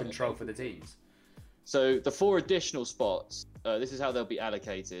less control for the teams. So the 4 additional spots, this is how they'll be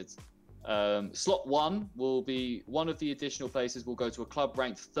allocated. Slot 1 will be one of the additional places will go to a club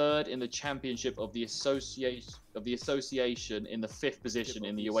ranked 3rd in the championship of the association in the 5th position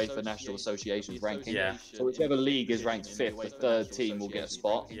in the UEFA National Association's ranking. Yeah. So whichever league is ranked 5th, the 3rd team will get a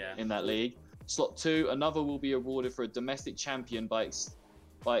spot in that league. Slot 2, another will be awarded for a domestic champion by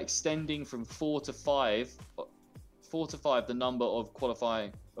extending from 4 to 5 the number of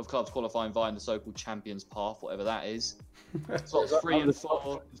clubs qualifying via the so-called Champions Path, whatever that is. Slots 3 and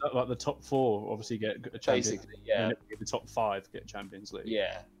 4. Is that like the top 4 obviously get a Champions League? Basically, yeah. And the top 5 get Champions League.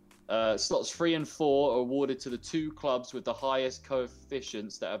 Yeah. Slots 3 and 4 are awarded to the 2 clubs with the highest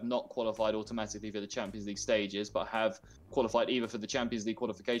coefficients that have not qualified automatically for the Champions League stages, but have qualified either for the Champions League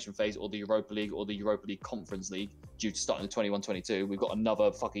qualification phase or the Europa League or the Europa League Conference League due to starting the 21-22. We've got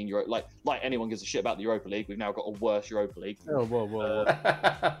another fucking like anyone gives a shit about the Europa League. We've now got a worse Europa League. Oh, whoa.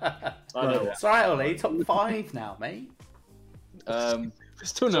 I know. It's right, Ollie. Top 5 now, mate.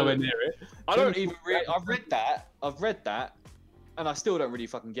 Still nowhere near it. I don't even really. I've read that, and I still don't really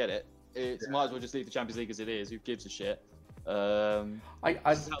fucking get it. Might as well just leave the Champions League as it is. Who gives a shit?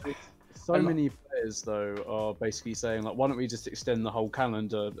 Many players though are basically saying like, why don't we just extend the whole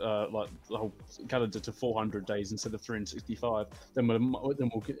calendar, to 400 days instead of 365? Then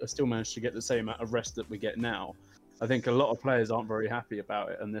we'll still manage to get the same amount of rest that we get now. I think a lot of players aren't very happy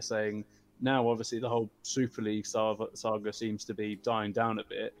about it, and they're saying now obviously the whole Super League saga seems to be dying down a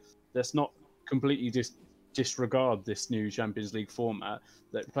bit. Let's not completely disregard this new Champions League format.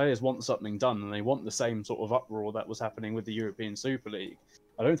 That players want something done, and they want the same sort of uproar that was happening with the European Super League.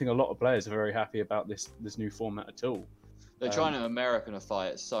 I don't think a lot of players are very happy about this new format at all. They're trying to Americanify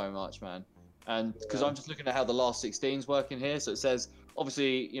it so much, man. And because I'm just looking at how the last 16's working here, so it says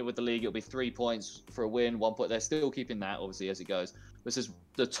obviously with the league it'll be 3 points for a win, 1 point. They're still keeping that obviously as it goes. But it says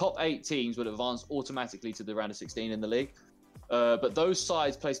the top 8 teams will advance automatically to the round of 16 in the league. But those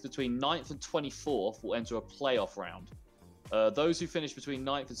sides placed between 9th and 24th will enter a playoff round. Those who finish between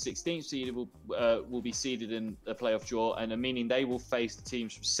 9th and 16th seeded will be seeded in a playoff draw, and meaning they will face the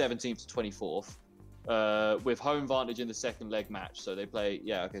teams from 17th to 24th with home advantage in the second leg match. So they play,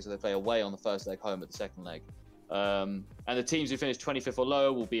 so they play away on the first leg, home at the second leg. And the teams who finish 25th or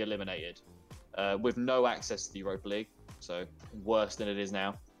lower will be eliminated with no access to the Europa League. So worse than it is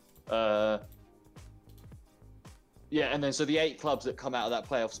now. And then so the 8 clubs that come out of that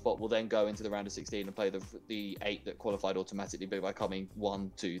playoff spot will then go into the round of 16 and play the 8 that qualified automatically by coming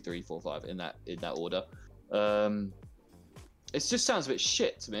 1, 2, 3, 4, 5 in that order. It just sounds a bit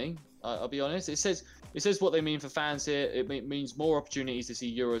shit to me. I'll be honest. It says what they mean for fans here. It means more opportunities to see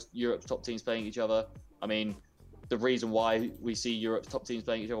Europe's top teams playing each other. I mean, the reason why we see Europe's top teams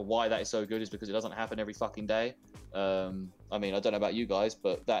playing each other, why that is so good, is because it doesn't happen every fucking day. I mean, I don't know about you guys,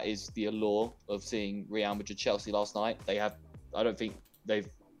 but that is the allure of seeing Real Madrid Chelsea last night. I don't think they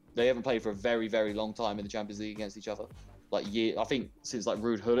haven't played for a very, very long time in the Champions League against each other. I think since like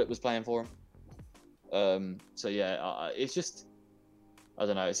Ruud Gullit was playing for them. It's just, I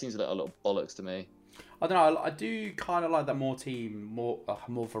don't know. It seems a lot of bollocks to me. I don't know. I do kind of like that more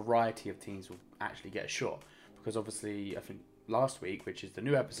variety of teams will actually get a shot, because obviously I think last week, which is the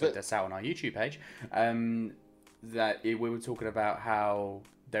new episode that's out on our YouTube page, we were talking about how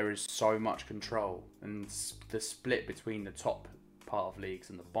there is so much control, and the split between the top part of leagues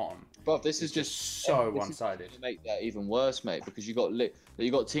and the bottom. Bro, this is It's just so one-sided. To make that even worse, mate, because you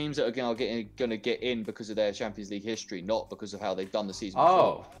got teams that are going to get in because of their Champions League history, not because of how they've done the season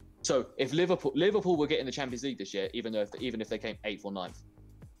before. So if Liverpool were getting the Champions League this year, even if they came 8th or 9th,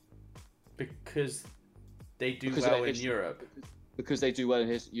 because they do well in Europe. Because they do well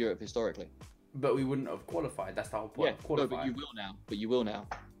in Europe historically. But we wouldn't have qualified. That's the whole point. Yeah, no, but you will now.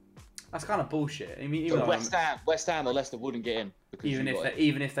 That's kind of bullshit. I mean, so West Ham or Leicester wouldn't get in even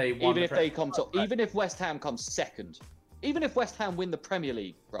if they come top, even if West Ham comes second, even if West Ham win the Premier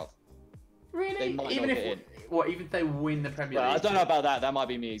League, bruv. Really? They might even not if get in. even if they win the Premier League? I don't know about that. That might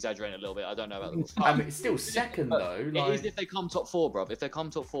be me exaggerating a little bit. I don't know about that. I mean, it's still second though. It is if they come top 4, bruv. If they come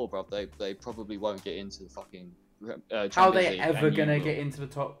top 4, bruv, they probably won't get into the fucking. How are they ever gonna get into the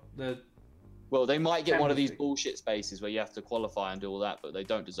top? Well, they might get one of these bullshit spaces where you have to qualify and do all that, but they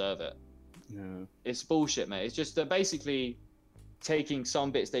don't deserve it. Yeah. It's bullshit, mate. It's just basically taking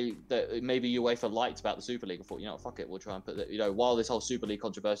some bits that maybe UEFA liked about the Super League and thought, fuck it, we'll try and put that. While this whole Super League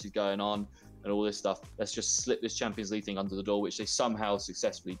controversy is going on and all this stuff, let's just slip this Champions League thing under the door, which they somehow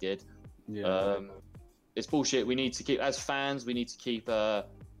successfully did. Yeah. It's bullshit. We need to keep, as fans, we need to keep our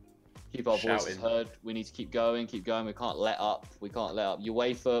voices heard. We need to keep going. We can't let up.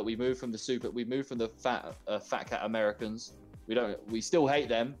 UEFA, we moved from the fat cat Americans. We still hate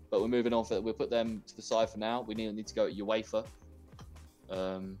them, but we're moving on. We'll put them to the side for now. We need to go at UEFA.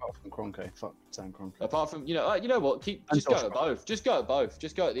 Apart from Kroenke, fuck Sam Kroenke. Apart from you know what, just go at both. Just go at both.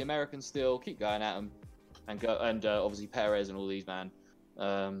 Just go at the Americans still. Keep going at them, and obviously Perez and all these man,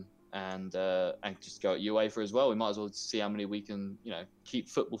 and just go at UEFA as well. We might as well see how many we can keep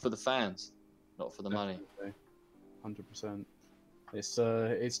football for the fans, not for the money. 100%. It's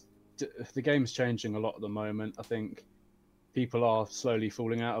the game's changing a lot at the moment. I think people are slowly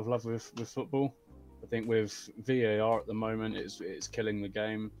falling out of love with football. I think with VAR at the moment, it's killing the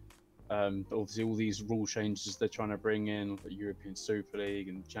game. But obviously, all these rule changes they're trying to bring in, like the European Super League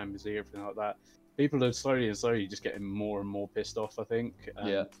and Champions League, everything like that. People are slowly just getting more and more pissed off, I think.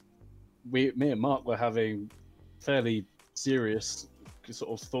 Yeah. Me and Mark were having fairly serious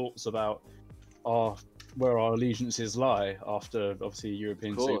sort of thoughts about where our allegiances lie after obviously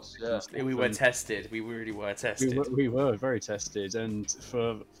European Super League. Yeah. We were tested. We really were tested. We were very tested, and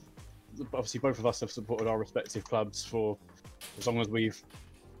for obviously both of us have supported our respective clubs for as long as we've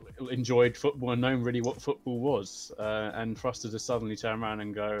enjoyed football and known really what football was, and for us to just suddenly turn around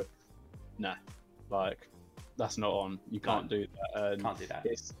and go, nah, like that's not on. You can't do that. Can't do that.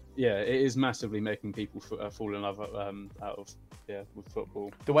 It is massively making people fall in love with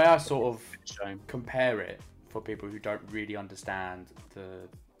football. The way I sort of compare it for people who don't really understand the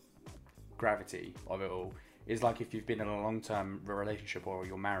gravity of it all is like if you've been in a long-term relationship or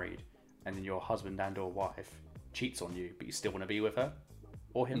you're married and then your husband and or wife cheats on you, but you still want to be with her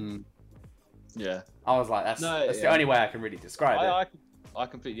or him. Yeah. I was like, that's the only way I can really describe it. I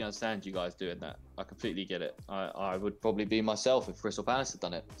completely understand you guys doing that. I completely get it. I would probably be myself if Crystal Palace had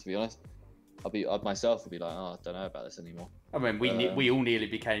done it, to be honest. I'd myself would be like, I don't know about this anymore. I mean, we all nearly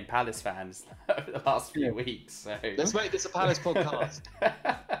became Palace fans over the last few weeks. So let's make this a Palace podcast.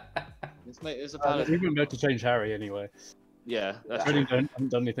 Let's make this a Palace. We wouldn't be able to change Harry anyway. Yeah, that's I really haven't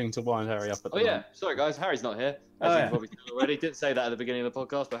done anything to wind Harry up at the moment. Sorry guys, Harry's not here. As you probably know already. Didn't say that at the beginning of the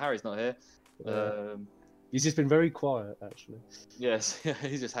podcast, but Harry's not here. He's just been very quiet, actually. Yes,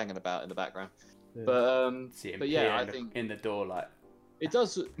 he's just hanging about in the background. Yeah. But yeah, I think in the door like. It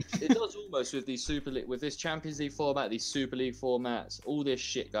does almost with these with this Champions League format, these Super League formats, all this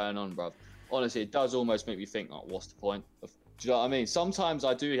shit going on, bruv. Honestly, it does almost make me think, like, what's the point? Do you know what I mean? Sometimes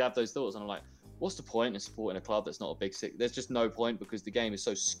I do have those thoughts, and I'm like, what's the point in supporting a club that's not a big six? There's just no point because the game is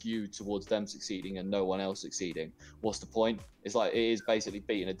so skewed towards them succeeding and no one else succeeding. What's the point? It's like it is basically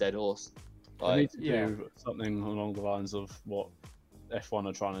beating a dead horse. Like, they need to do something along the lines of what F1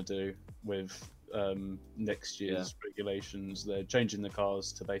 are trying to do with next year's regulations. They're changing the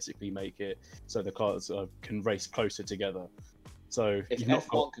cars to basically make it so the cars can race closer together. So if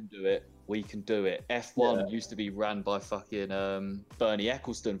F1 can do it, we can do it. F1 used to be ran by fucking Bernie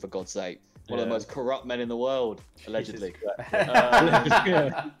Ecclestone, for God's sake. One of the most corrupt men in the world, allegedly.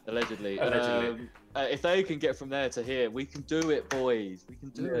 Allegedly. If they can get from there to here, we can do it, boys. We can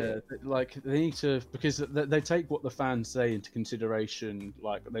do it. Like they need to, because they take what the fans say into consideration.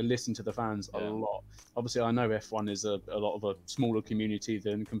 Like they listen to the fans a lot. Obviously, I know F1 is a lot of a smaller community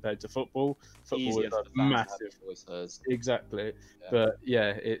than compared to football. Football is a massive. Exactly. Yeah. But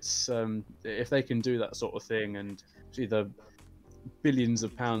yeah, it's if they can do that sort of thing, and see the billions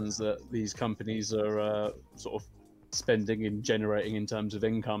of pounds that these companies are sort of spending and generating in terms of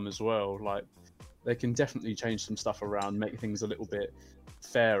income as well, like they can definitely change some stuff around, make things a little bit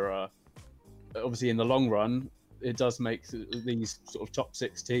fairer. Obviously, in the long run, it does make these sort of top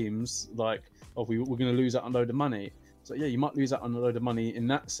 6 teams like, oh, we're going to lose out on a load of money. So yeah, you might lose out on a load of money in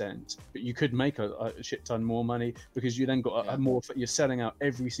that sense, but you could make a shit ton more money because you then got a more. You're selling out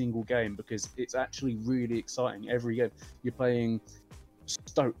every single game because it's actually really exciting. Every game you're playing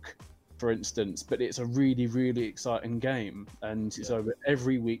Stoke, for instance, but it's a really, really exciting game, and so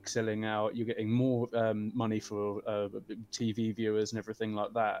every week selling out, you're getting more money for TV viewers and everything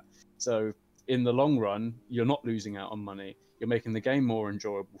like that. So in the long run, you're not losing out on money. You're making the game more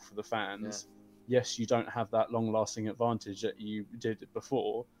enjoyable for the fans. Yes, you don't have that long-lasting advantage that you did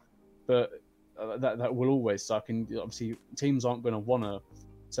before, but that will always suck. And obviously, teams aren't going to want to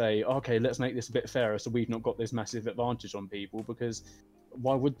say, okay, let's make this a bit fairer so we've not got this massive advantage on people, because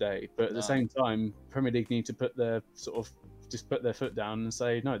why would they? But at the same time, Premier League need to put their just put their foot down and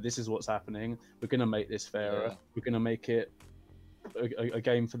say, no, this is what's happening. We're going to make this fairer. We're going to make it a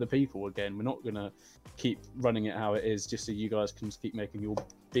game for the people again. We're not going to keep running it how it is just so you guys can keep making your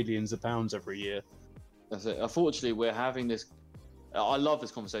billions of pounds every year. That's it. Unfortunately, we're having this. I love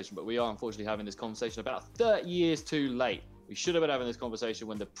this conversation, but we are unfortunately having this conversation about 30 years too late. We should have been having this conversation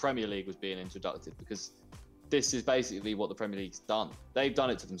when the Premier League was being introduced, because this is basically what the Premier League's done. They've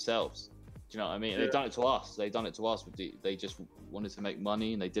done it to themselves. Do you know what I mean? They've done it to us. They've done it to us. They just wanted to make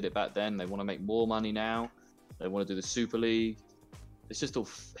money, and they did it back then. They want to make more money now. They want to do the Super League. It's all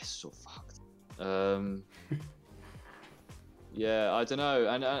fucked. Yeah, I don't know.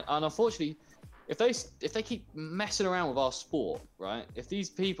 And unfortunately, if they keep messing around with our sport, right? If these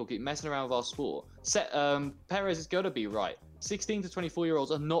people keep messing around with our sport, Perez is going to be right. 16 to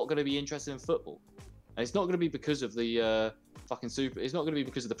 24-year-olds are not going to be interested in football. And it's not going to be because of the fucking Super. It's not going to be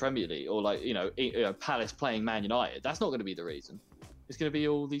because of the Premier League or Palace playing Man United. That's not going to be the reason. It's going to be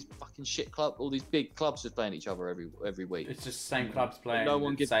all these fucking all these big clubs just playing each other every week. It's just the same clubs playing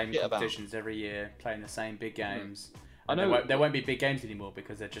the same competitions every year, playing the same big games. I know there won't be big games anymore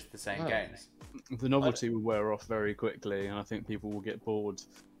because they're just the same games. The novelty will wear off very quickly, and I think people will get bored.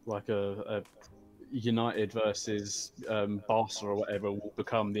 Like a United versus Barca or whatever will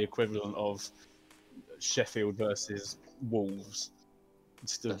become the equivalent of Sheffield versus Wolves.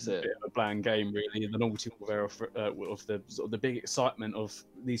 It's just a bit of a bland game, really. And the novelty will wear off of the big excitement of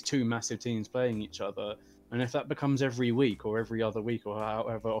these two massive teams playing each other. And if that becomes every week or every other week or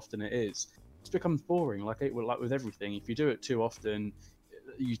however often it is, it becomes boring. Like with everything, if you do it too often,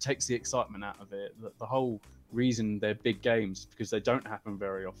 you takes the excitement out of it. The whole reason they're big games is because they don't happen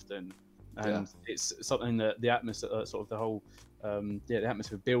very often, and it's something that the atmosphere, the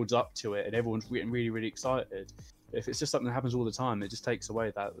atmosphere builds up to it, and everyone's getting really, really excited. If it's just something that happens all the time, it just takes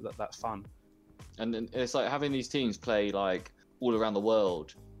away that fun. And it's like having these teams play like all around the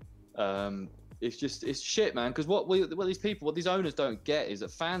world. It's shit, man. Because what these owners don't get is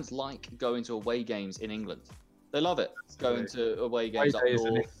that fans like going to away games in England. They love it. Going to away games up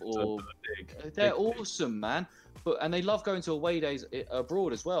north, they're awesome, man. And they love going to away days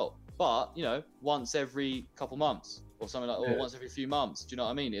abroad as well. But once every couple months or something like, or once every few months. Do you know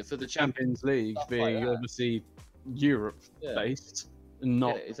what I mean? For the Champions League being obviously Europe based, and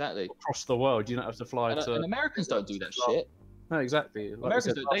not exactly across the world. You don't have to fly to. And Americans don't do that shit. No, exactly. Like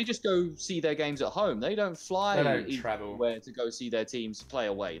Americans they just go see their games at home. They don't fly. They don't travel where to go see their teams play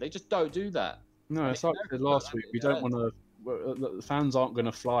away. They just don't do that. No, it's like I said last week. We don't want to. The fans aren't going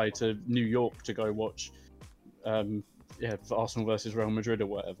to fly to New York to go watch. For Arsenal versus Real Madrid or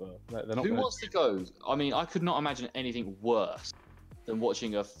whatever. They're not. Who wants to go? I mean, I could not imagine anything worse than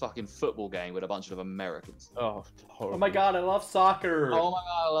watching a fucking football game with a bunch of Americans. Oh, horrible. Oh my god, I love soccer. Oh my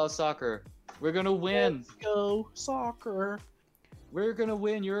god, I love soccer. We're gonna win. Let's go soccer. We're gonna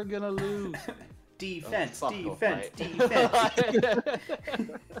win. You're gonna lose. Defense.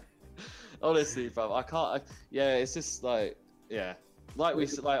 Honestly, bro, I can't. It's just like, like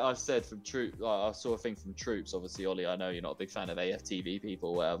I said from Troop. I saw a thing from Troops. Obviously, Ollie, I know you're not a big fan of AFTV people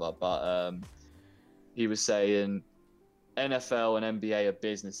or whatever, but he was saying NFL and NBA are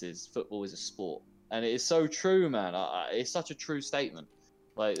businesses. Football is a sport, and it is so true, man. It's such a true statement.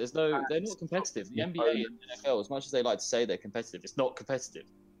 Like, they're not competitive. The NBA and NFL, as much as they like to say they're competitive, it's not competitive.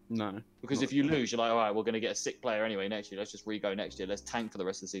 No. Because if you lose, you're like, all right, we're going to get a sick player anyway next year. Let's just re-go next year. Let's tank for the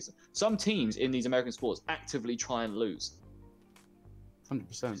rest of the season. Some teams in these American sports actively try and lose.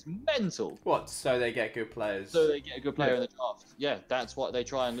 100%. It's mental. What? So they get good players? So they get a good player in the draft. Yeah, that's what they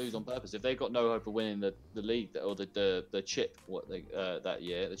try and lose on purpose. If they've got no hope of winning the league or the chip that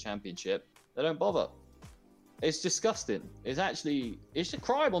year, the championship, they don't bother. It's disgusting. It's a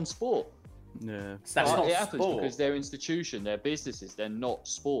crime on sport. Yeah. So that's not it happens sport. because they're institution, they're businesses, they're not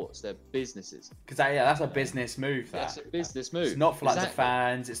sports, they're businesses. Because that's a business move. That's a business move. It's not for like the Exactly.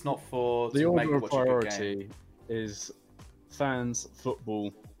 fans. It's not for The to make order of watch a good game. priority is fans,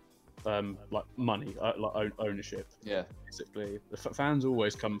 football, like money, like ownership. Yeah. Basically, the fans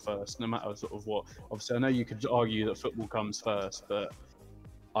always come first, no matter sort of what. Obviously, I know you could argue that football comes first, but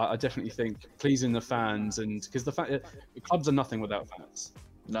I definitely think pleasing the fans, and because the clubs are nothing without fans.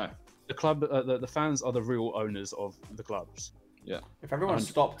 No. The club, the fans are the real owners of the clubs. Yeah. If everyone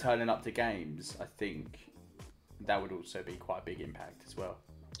stopped turning up to games, I think that would also be quite a big impact as well.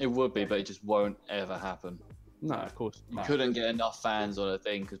 It would be, but it just won't ever happen. No, of course. You couldn't get enough fans on a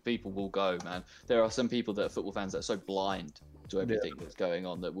thing because people will go, man. There are some people that are football fans that are so blind to everything that's going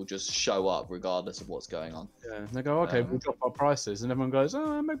on that will just show up regardless of what's going on. Yeah, and they go, okay, we'll drop our prices, and everyone goes,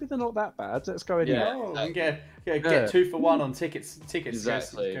 oh, maybe they're not that bad. Let's go in here. Oh, and get 2 for 1 on tickets.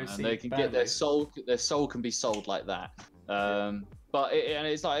 Exactly, and they can get their soul. Their soul can be sold like that. But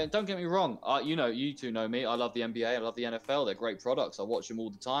it's like, don't get me wrong. You two know me. I love the NBA. I love the NFL. They're great products. I watch them all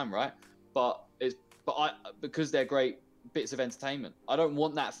the time, right? But because they're great bits of entertainment. I don't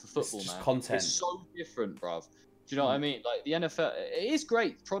want that for football, man. Content. It's so different, bruv. Do you know what I mean? Like the NFL, it is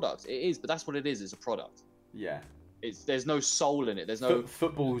great product. It is, but that's what it is. It's a product. Yeah. There's no soul in it. There's no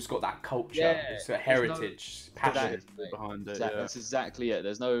football's got that culture. Yeah, It's a heritage, passion behind it. That's exactly it.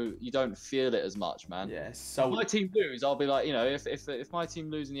 You don't feel it as much, man. Yeah. So if my team lose, I'll be like, if my team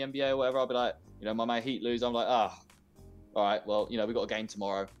lose in the NBA or whatever, I'll be like, my mate Heat lose, I'm like, all right, well, we got a game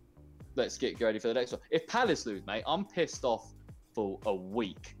tomorrow. Let's get ready for the next one. If Palace lose, mate, I'm pissed off for a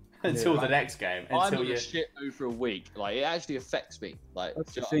week. Until the next game. I'm in a shit mood for a week. Like, it actually affects me. Like,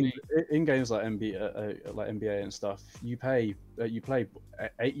 that's the thing. In games like NBA and stuff, you play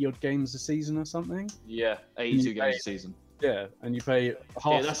 80 odd games a season or something. Yeah, 82 games a season. Yeah, and you play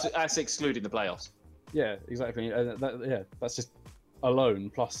half. Yeah, that's excluding the playoffs. Yeah, exactly. That's just alone,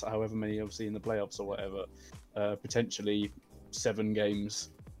 plus however many obviously in the playoffs or whatever. Potentially 7 games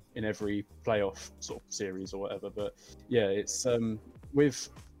in every playoff sort of series or whatever. But yeah, it's with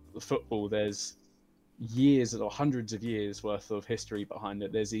the football, there's years or hundreds of years worth of history behind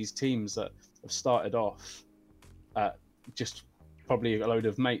it. There's these teams that have started off at just probably a load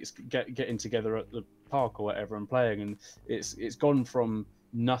of mates getting together at the park or whatever and playing, and it's gone from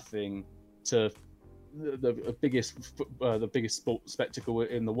nothing to the biggest sport spectacle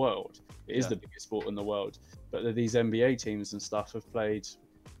in the world. It is the biggest sport in the world. But these NBA teams and stuff have played.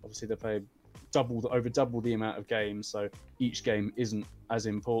 Obviously, they play over double the amount of games, so each game isn't as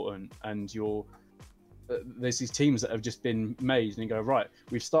important. And there's these teams that have just been made, and you go, right,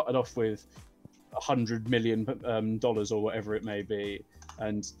 we've started off with $100 million or whatever it may be,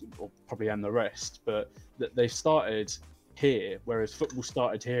 and the rest, but they've started here, whereas football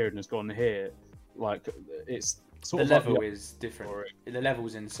started here and has gone here. Like, it's sort the of level like is different. The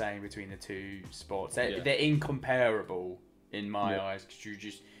level's insane between the two sports. They're incomparable in my eyes.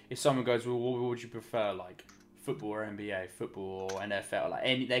 Because if someone goes, well, what would you prefer, like football or NBA, football or NFL?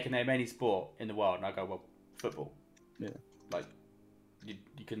 Like they can name any sport in the world, and I go, well, football. Yeah. Like you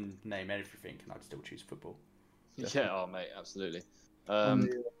can name everything, and I'd still choose football. Yeah, oh mate, absolutely.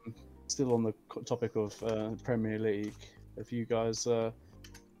 Still on the topic of Premier League, have you guys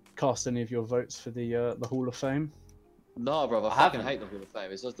cast any of your votes for the Hall of Fame? No, bro, I fucking hate the Hall of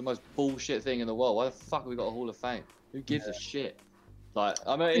Fame. It's just the most bullshit thing in the world. Why the fuck have we got a Hall of Fame? Who gives a shit? Like,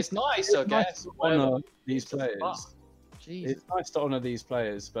 I mean, it's nice, I guess. To honour these players. Jesus. It's nice to honour these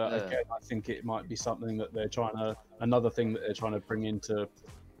players, but again, I think it might be something that another thing that they're trying to bring into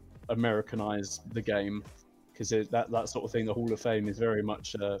Americanise the game, because that sort of thing, the Hall of Fame is very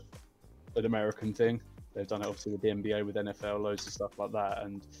much an American thing. They've done it obviously with the NBA, with NFL, loads of stuff like that,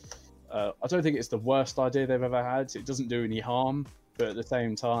 and I don't think it's the worst idea they've ever had. It doesn't do any harm, but at the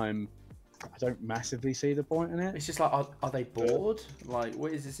same time, I don't massively see the point in it. It's just like, are they bored? Like,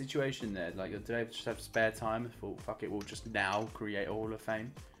 what is the situation there? Like, do they just have spare time? I thought, fuck it, we'll just now create a Hall of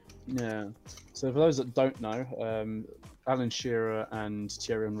Fame. Yeah. So for those that don't know, Alan Shearer and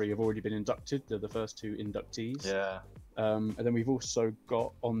Thierry Henry have already been inducted. They're the first 2 inductees. Yeah. And then we've also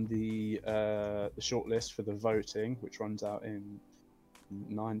got on the shortlist for the voting, which runs out in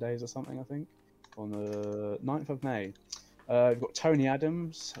 9 days or something, I think, on the 9th of May. We've got Tony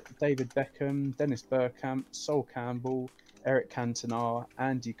Adams, David Beckham, Dennis Bergkamp, Sol Campbell, Eric Cantona,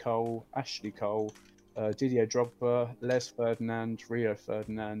 Andy Cole, Ashley Cole, Didier Drogba, Les Ferdinand, Rio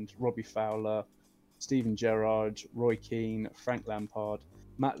Ferdinand, Robbie Fowler, Steven Gerrard, Roy Keane, Frank Lampard,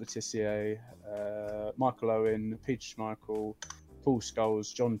 Matt Le Tissier, Michael Owen, Peter Schmeichel, Paul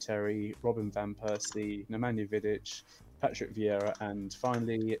Scholes, John Terry, Robin Van Persie, Nemanja Vidic, Patrick Vieira, and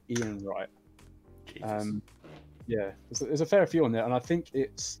finally Ian Wright. Yeah, there's a fair few on there, and I think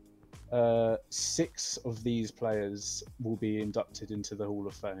it's 6 of these players will be inducted into the Hall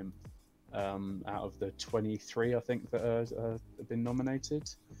of Fame out of the 23, I think, that have been nominated.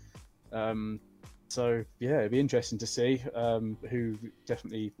 So yeah, it'd be interesting to see who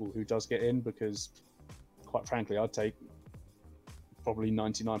does get in, because quite frankly, I'd take probably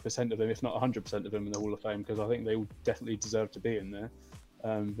 99% of them, if not 100% of them, in the Hall of Fame, because I think they all definitely deserve to be in there.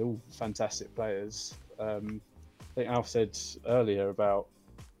 They're all fantastic players. I think Alf said earlier about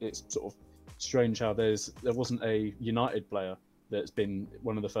it's sort of strange how there wasn't a United player that's been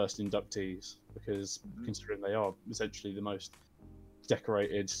one of the first inductees, because considering they are essentially the most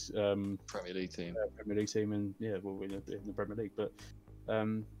decorated Premier League team in the Premier League. But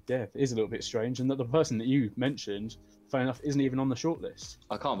yeah, it is a little bit strange, and that the person that you mentioned, fair enough, isn't even on the shortlist.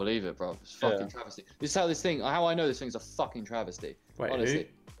 I can't believe it, bro. It's fucking travesty. This is how I know this thing's a fucking travesty. Wait, honestly.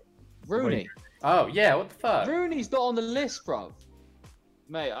 Who? Rooney. Oh yeah, what the fuck? Rooney's not on the list, bro.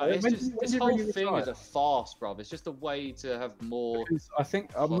 Mate, this whole thing is a farce, bro. It's just a way to have more. Because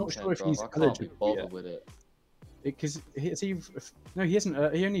I'm not sure if he's I can't be bothered with it. Because he hasn't.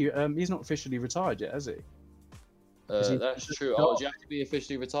 He's not officially retired yet, has he? That's true. Oh, do you have to be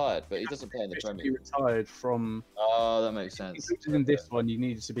officially retired? But he doesn't play in the Premier League. Retired from. Oh, that makes sense. In this one, you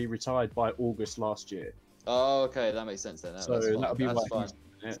needed to be retired by August last year. Oh, okay, that makes sense then. So that'll be that's fine.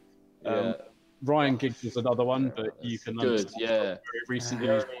 Yeah. Ryan Giggs was another one, but you can understand. Very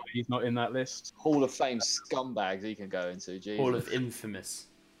recently he's not in that list. Hall of Fame scumbags he can go into. Jesus. Hall of Infamous.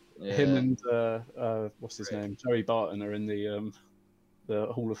 Yeah. Him and what's his name, Joey Barton, are in the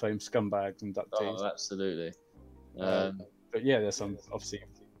Hall of Fame scumbags inductees. Oh, absolutely. But yeah, there's some obviously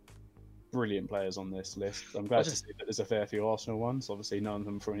brilliant players on this list. I'm glad to see that there's a fair few Arsenal ones. Obviously, none of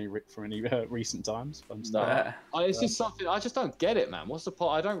them for any recent times. It's just something I just don't get it, man. What's the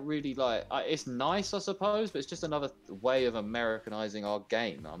point? I don't really like. It's nice, I suppose, but it's just another way of Americanizing our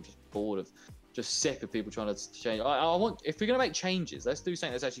game. I'm just bored of, just sick of people trying to change. I want, if we're gonna make changes, let's do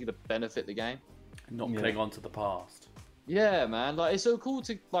something that's actually gonna benefit the game, not cling on to the past. Yeah, man. Like, it's so cool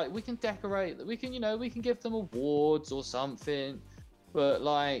to we can decorate. We can we can give them awards or something. But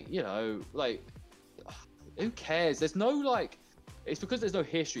who cares? There's no it's because there's no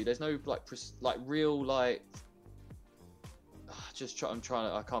history. There's no real I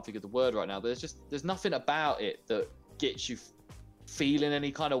can't think of the word right now. But there's nothing about it that gets you feeling any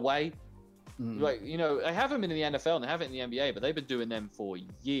kind of way. They have them in the NFL and they have it in the NBA, but they've been doing them for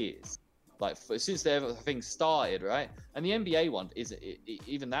years. Since their thing started, right? And the NBA one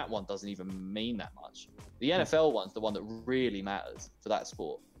even that one doesn't even mean that much. The NFL one's the one that really matters for that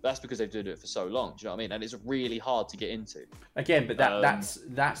sport. That's because they've done it for so long. Do you know what I mean? And it's really hard to get into. Again, but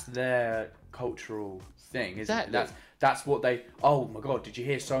that's their cultural thing, isn't it? That's what they. Oh my God! Did you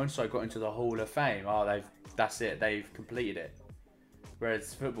hear so and so got into the Hall of Fame? Oh, that's it. They've completed it.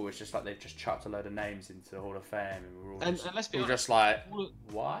 Whereas football is just they've just chucked a load of names into the Hall of Fame, and we're all let's be honest,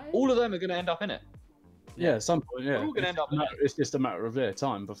 why? All of them are going to end up in it. Yeah, at some point. Yeah, we're all going to end up. It's just a matter of their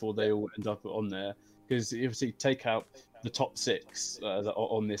time before they all end up on there. Because obviously, take out the top 6 that are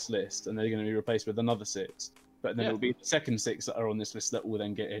on this list, and they're going to be replaced with another 6. But then it'll be the second 6 that are on this list that will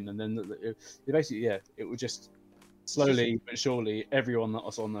then get in, and then it will just slowly but surely everyone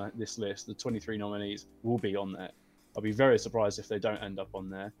that's on this list, the 23 nominees, will be on there. I'll be very surprised if they don't end up on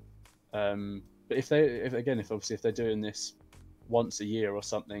there. But if they're doing this once a year or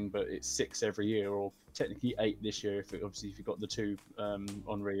something, but it's 6 every year, or technically 8 this year, if you've got the 2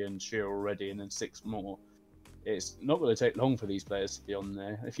 Henry and Shearer already, and then 6 more, it's not going to take long for these players to be on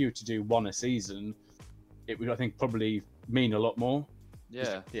there. If you were to do 1 a season, it would, I think, probably mean a lot more.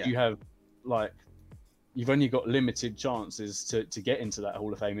 Yeah. You have you've only got limited chances to get into that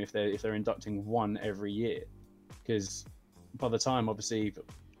Hall of Fame if they're inducting 1 every year, because by the time obviously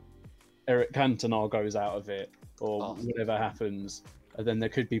Eric Cantona goes out of it or whatever happens, and then there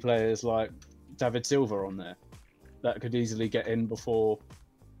could be players like David Silva on there that could easily get in before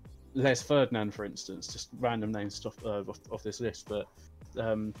Les Ferdinand, for instance. Just random names off this list, but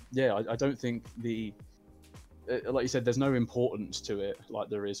I don't think like you said, there's no importance to it like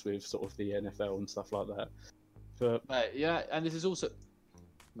there is with sort of the NFL and stuff like that. But and this is also,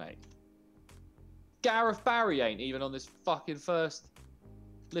 Gareth Barry ain't even on this fucking first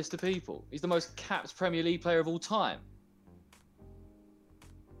list of people. He's the most capped Premier League player of all time.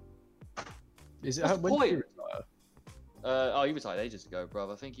 Is it? When did he retire? He retired ages ago,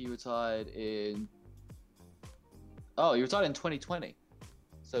 bruv. I think he retired in. Oh, he retired in 2020.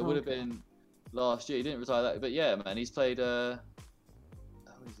 So it would have been last year. He didn't retire that, but yeah, man, he's played. How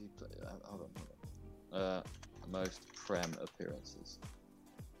does he play? Hold on. Most Prem appearances.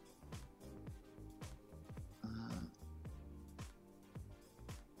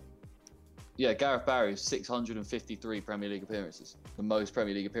 Yeah, Gareth Barry, 653 Premier League appearances, the most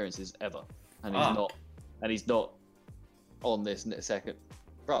Premier League appearances ever, and he's not on this second,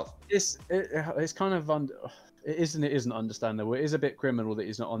 bruv. It's kind of it isn't understandable. It is a bit criminal that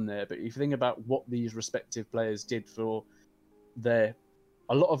he's not on there. But if you think about what these respective players did for a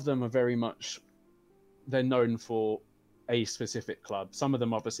lot of them are very much they're known for a specific club. Some of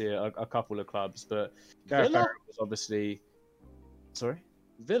them obviously are a couple of clubs, but Gareth Barry was obviously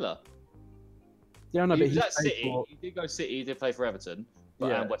Villa. Yeah, no, He but was at City. He did go City. He did play for Everton,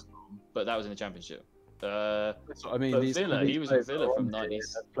 and West Brom, but that was in the Championship. That's what I mean. Villa, he was at Villa from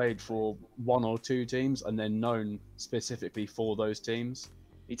 '90s. Played for one or two teams, and then known specifically for those teams.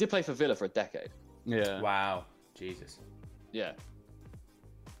 He did play for Villa for a decade. Yeah. Wow. Jesus. Yeah.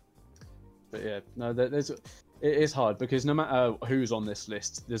 But yeah, no, it is hard because no matter who's on this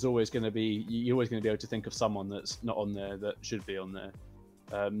list, you're always going to be able to think of someone that's not on there that should be on there.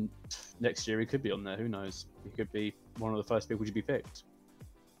 Next year he could be on there. Who knows? He could be one of the first people to be picked.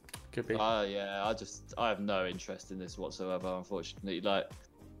 Could be. Yeah. I have no interest in this whatsoever. Unfortunately,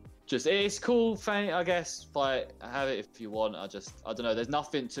 it's cool. I guess. Have it if you want. I don't know. There's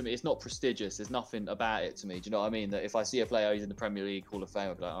nothing to me. It's not prestigious. There's nothing about it to me. Do you know what I mean? That if I see a player who's in the Premier League Hall of Fame,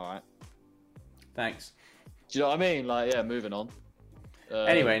 I'll be like, all right. Thanks. Do you know what I mean? Moving on.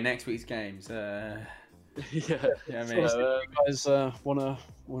 Anyway, next week's games. Yeah, I mean, if you guys well,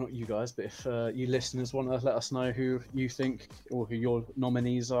 not you guys, but if you listeners want to let us know who you think or who your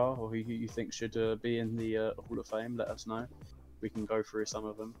nominees are, or who you think should be in the Hall of Fame, let us know. We can go through some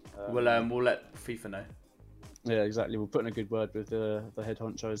of them. We'll let FIFA know. Yeah, exactly. We'll put in a good word with the head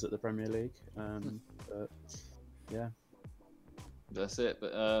honchos at the Premier League. But yeah, that's it.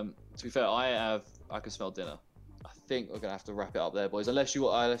 But to be fair, I can smell dinner. I think we're gonna have to wrap it up there, boys. Unless you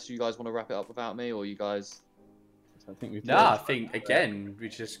guys want to wrap it up without me, or you guys. I think we've. I think again we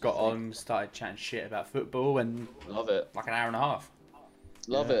just got on, started chatting shit about football, and love it. Like an hour and a half.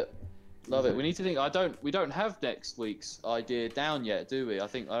 Love it. We need to think. We don't have next week's idea down yet, do we? I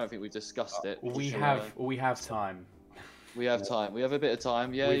don't think we've discussed it. We have time. We have time. We have a bit of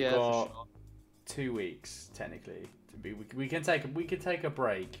time. Yeah, We've got for sure. 2 weeks technically. We can take a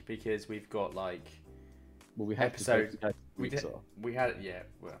break because we've got we have episode. We've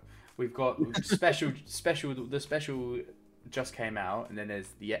got special. The special just came out, and then there's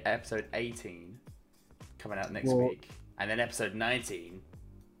the episode 18 coming out next week, and then episode 19,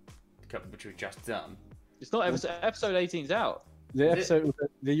 which we've just done. It's not episode 18's out. The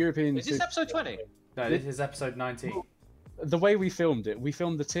European. Is this episode 20? No, this is episode 19. The way we filmed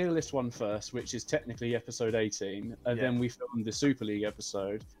the tier list one first, which is technically episode 18, and then we filmed the Super League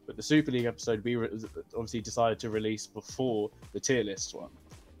episode. But the Super League episode we obviously decided to release before the tier list one.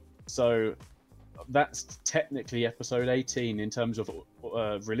 So that's technically episode 18 in terms of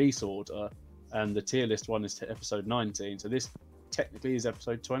release order, and the tier list one is episode 19. So this technically is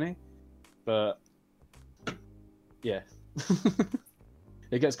episode 20, but yeah,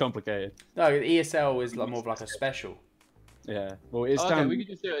 it gets complicated. No, ESL is more of like a special. Yeah, well, it's okay, down. We can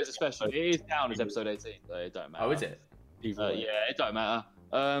just do it as a special. It is down as episode 18, so it don't matter. Oh, is it? Yeah, it don't matter.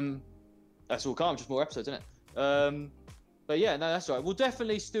 That's all calm, just more episodes, isn't it? But yeah, no, that's all right. We'll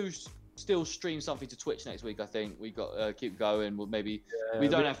definitely still stream something to Twitch next week. I think we got keep going. We'll maybe we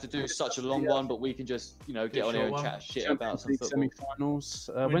don't have to do such a long one, but we can just get on here and chat shit about some football. Semi-finals.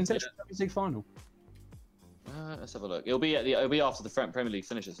 When's the Champions League final? Let's have a look. It'll be after the Premier League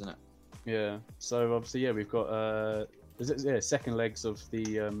finishes, isn't it? Yeah. So obviously, we've got second legs of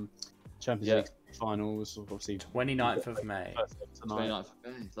the Champions League finals. Obviously, 29th of May. 29th of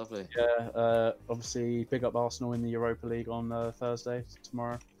May, lovely. Yeah. Obviously, big up Arsenal in the Europa League on Thursday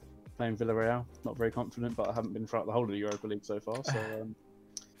tomorrow, playing Villarreal. Not very confident, but I haven't been throughout the whole of the Europa League so far. So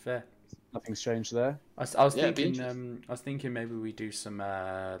fair. Nothing's changed there. I was thinking maybe we do some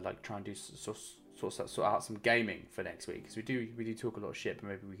try and do sort out some gaming for next week, because we do talk a lot of shit, but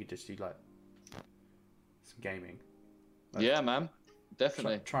maybe we could just do some gaming. Yeah, man,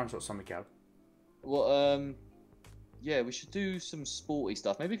 definitely. Try and sort something out. Well, yeah, we should do some sporty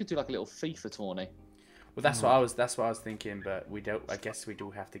stuff. Maybe we could do a little FIFA tourney. Well, that's what I was thinking, but we don't. I guess we do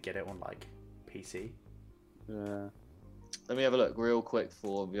have to get it on PC. Yeah. Let me have a look real quick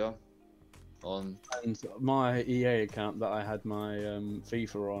for you. And my EA account that I had my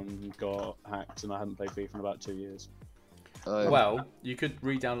FIFA on got hacked, and I haven't played FIFA in about 2 years. Well, you could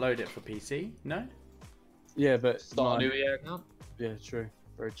re-download it for PC. No. Yeah, but start a new EA account. Yeah, true,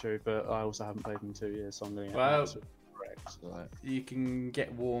 very true. But I also haven't played in 2 years, so I'm going to get right. You can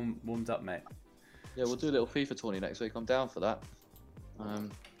get warmed up, mate. Yeah, we'll do a little FIFA tourney next week. I'm down for that.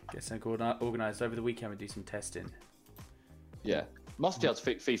 Get something organised over the weekend and do some testing. Yeah. Must be able to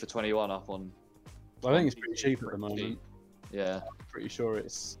pick FIFA 21 up on. I think it's pretty cheap at the moment. Yeah. I'm pretty sure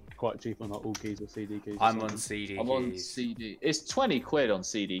it's quite cheap on like all keys or CD keys. I'm on CD I'm on CD. It's 20 quid on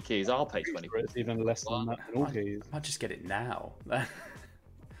CD keys. I'll pay 20 quid. It's even less than that on all keys. I might just get it now.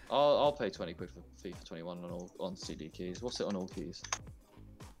 I'll pay 20 quid for FIFA 21 on CD keys. What's it on all keys?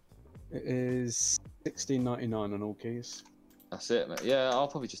 It is $16.99 on all keys. That's it, mate. Yeah, I'll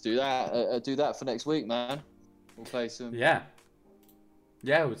probably just do that. Do that for next week, man. We'll play some. Yeah,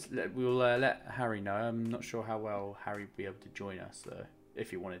 we'll let Harry know. I'm not sure how well Harry would be able to join us though,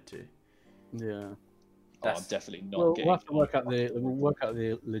 if he wanted to. Yeah. I'm definitely not. We'll have to work out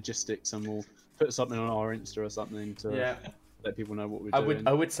the logistics, and we'll put something on our Insta or something to let people know what we're doing.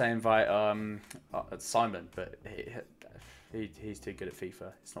 I would say invite Simon, but he's too good at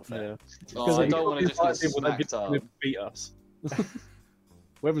FIFA. It's not fair. Yeah. I don't want to just get smacked up. Beat us.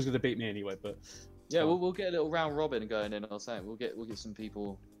 Whoever's going to beat me anyway, but yeah, we'll get a little round robin going in. I was saying we'll get some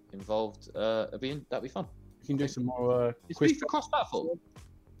people involved. That'd be fun. We can do some more quiz for cross-platform.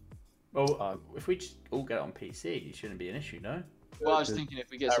 Well, if we just all get it on PC, it shouldn't be an issue, no? Well, I was thinking if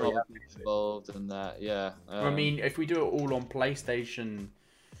we get some other people involved and that, yeah. I mean, if we do it all on PlayStation,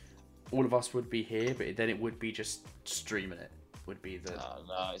 all of us would be here, but then it would be just streaming it. Would be the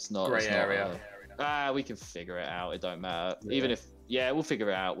no, it's not grey area. We can figure it out. It don't matter. Yeah. Even if we'll figure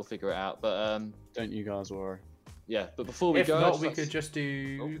it out. But don't you guys worry. Yeah, but before we if go, not, we could just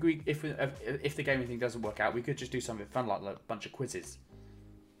do. If the gaming thing doesn't work out, we could just do something fun like a bunch of quizzes.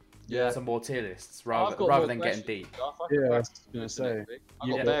 Yeah, some more tier lists rather than getting deep. Yeah, I was gonna say. I've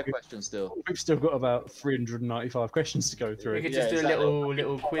got bare questions still. We've still got about 395 questions to go through. We could just do a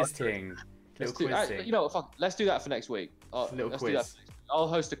little quiz thing. You know what? Let's do that for next week. Little quiz. I'll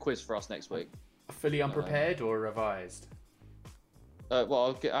host a quiz for us next week. Fully unprepared or revised?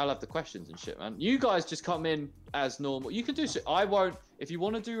 Well, I'll have the questions and shit, man. You guys just come in as normal. You can do so. I won't. If you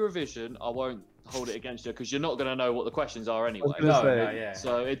want to do revision, I won't hold it against you because you're not going to know what the questions are anyway. Yeah.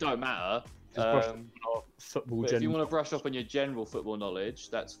 So it don't matter. If you want to brush up on your general football knowledge,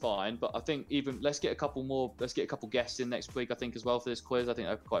 that's fine. But I think let's get a couple guests in next week. I think as well for this quiz. I think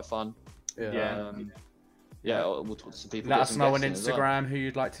that'd be quite fun. Yeah. We'll talk to some people. Let us know on Instagram who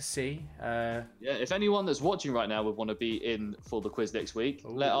you'd like to see. Yeah, if anyone that's watching right now would want to be in for the quiz next week,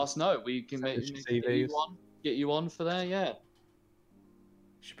 let us know. We can get you on for there. Yeah,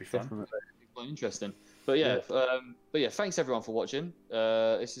 should be fun. Definitely. Quite interesting. But yeah, thanks everyone for watching.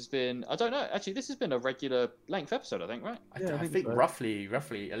 This has been, I don't know, actually this has been a regular length episode, I think, right? I think so.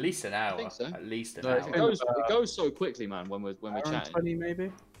 roughly at least an hour. I think so. At least an hour. It goes so quickly, man, when we're chatting. 20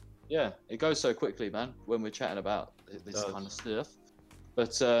 maybe. Yeah, it goes so quickly, man, when we're chatting about this kind of stuff.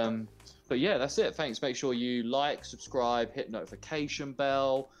 But yeah, that's it. Thanks. Make sure you like, subscribe, hit notification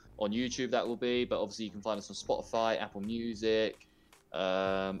bell on YouTube. That will be. But obviously, you can find us on Spotify, Apple Music,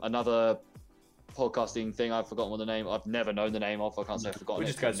 another podcasting thing. I've forgotten what the name. I've never known the name of. I can't say I've forgotten. We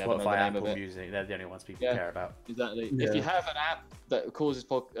just go to Spotify, Apple Music. They're the only ones people care about. Exactly. Yeah. If you have an app that causes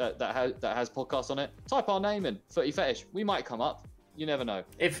that has podcasts on it, type our name in. Footy Fetish. We might come up. You never know.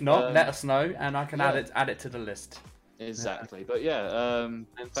 If not, let us know, and I can add it to the list. Exactly. But yeah,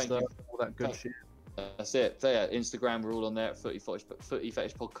 thank you for all that good shit. That's it. So yeah, Instagram, we're all on there at Footy Fetish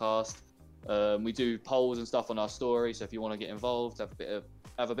Podcast. We do polls and stuff on our story, so if you want to get involved, have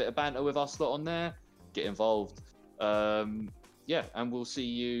a bit of banter with us lot on there, get involved. Yeah, and we'll see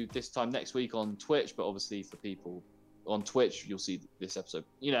you this time next week on Twitch. But obviously, for people on Twitch, you'll see this episode.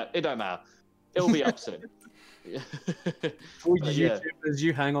 You know, it don't matter. It'll be up soon. All you YouTubers,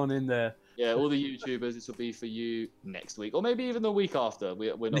 you hang on in there. Yeah, all the YouTubers, this will be for you next week, or maybe even the week after.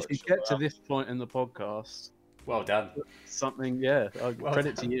 We're not. If you get to this point in the podcast, well done. Something,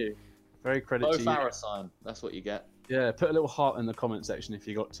 credit to you. Very credit to you. Farah sign. That's what you get. Yeah, put a little heart in the comment section if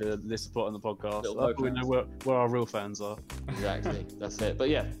you got to this point on the podcast. We know where our real fans are. Exactly. That's it. But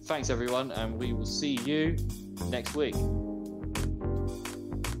yeah, thanks everyone, and we will see you next week.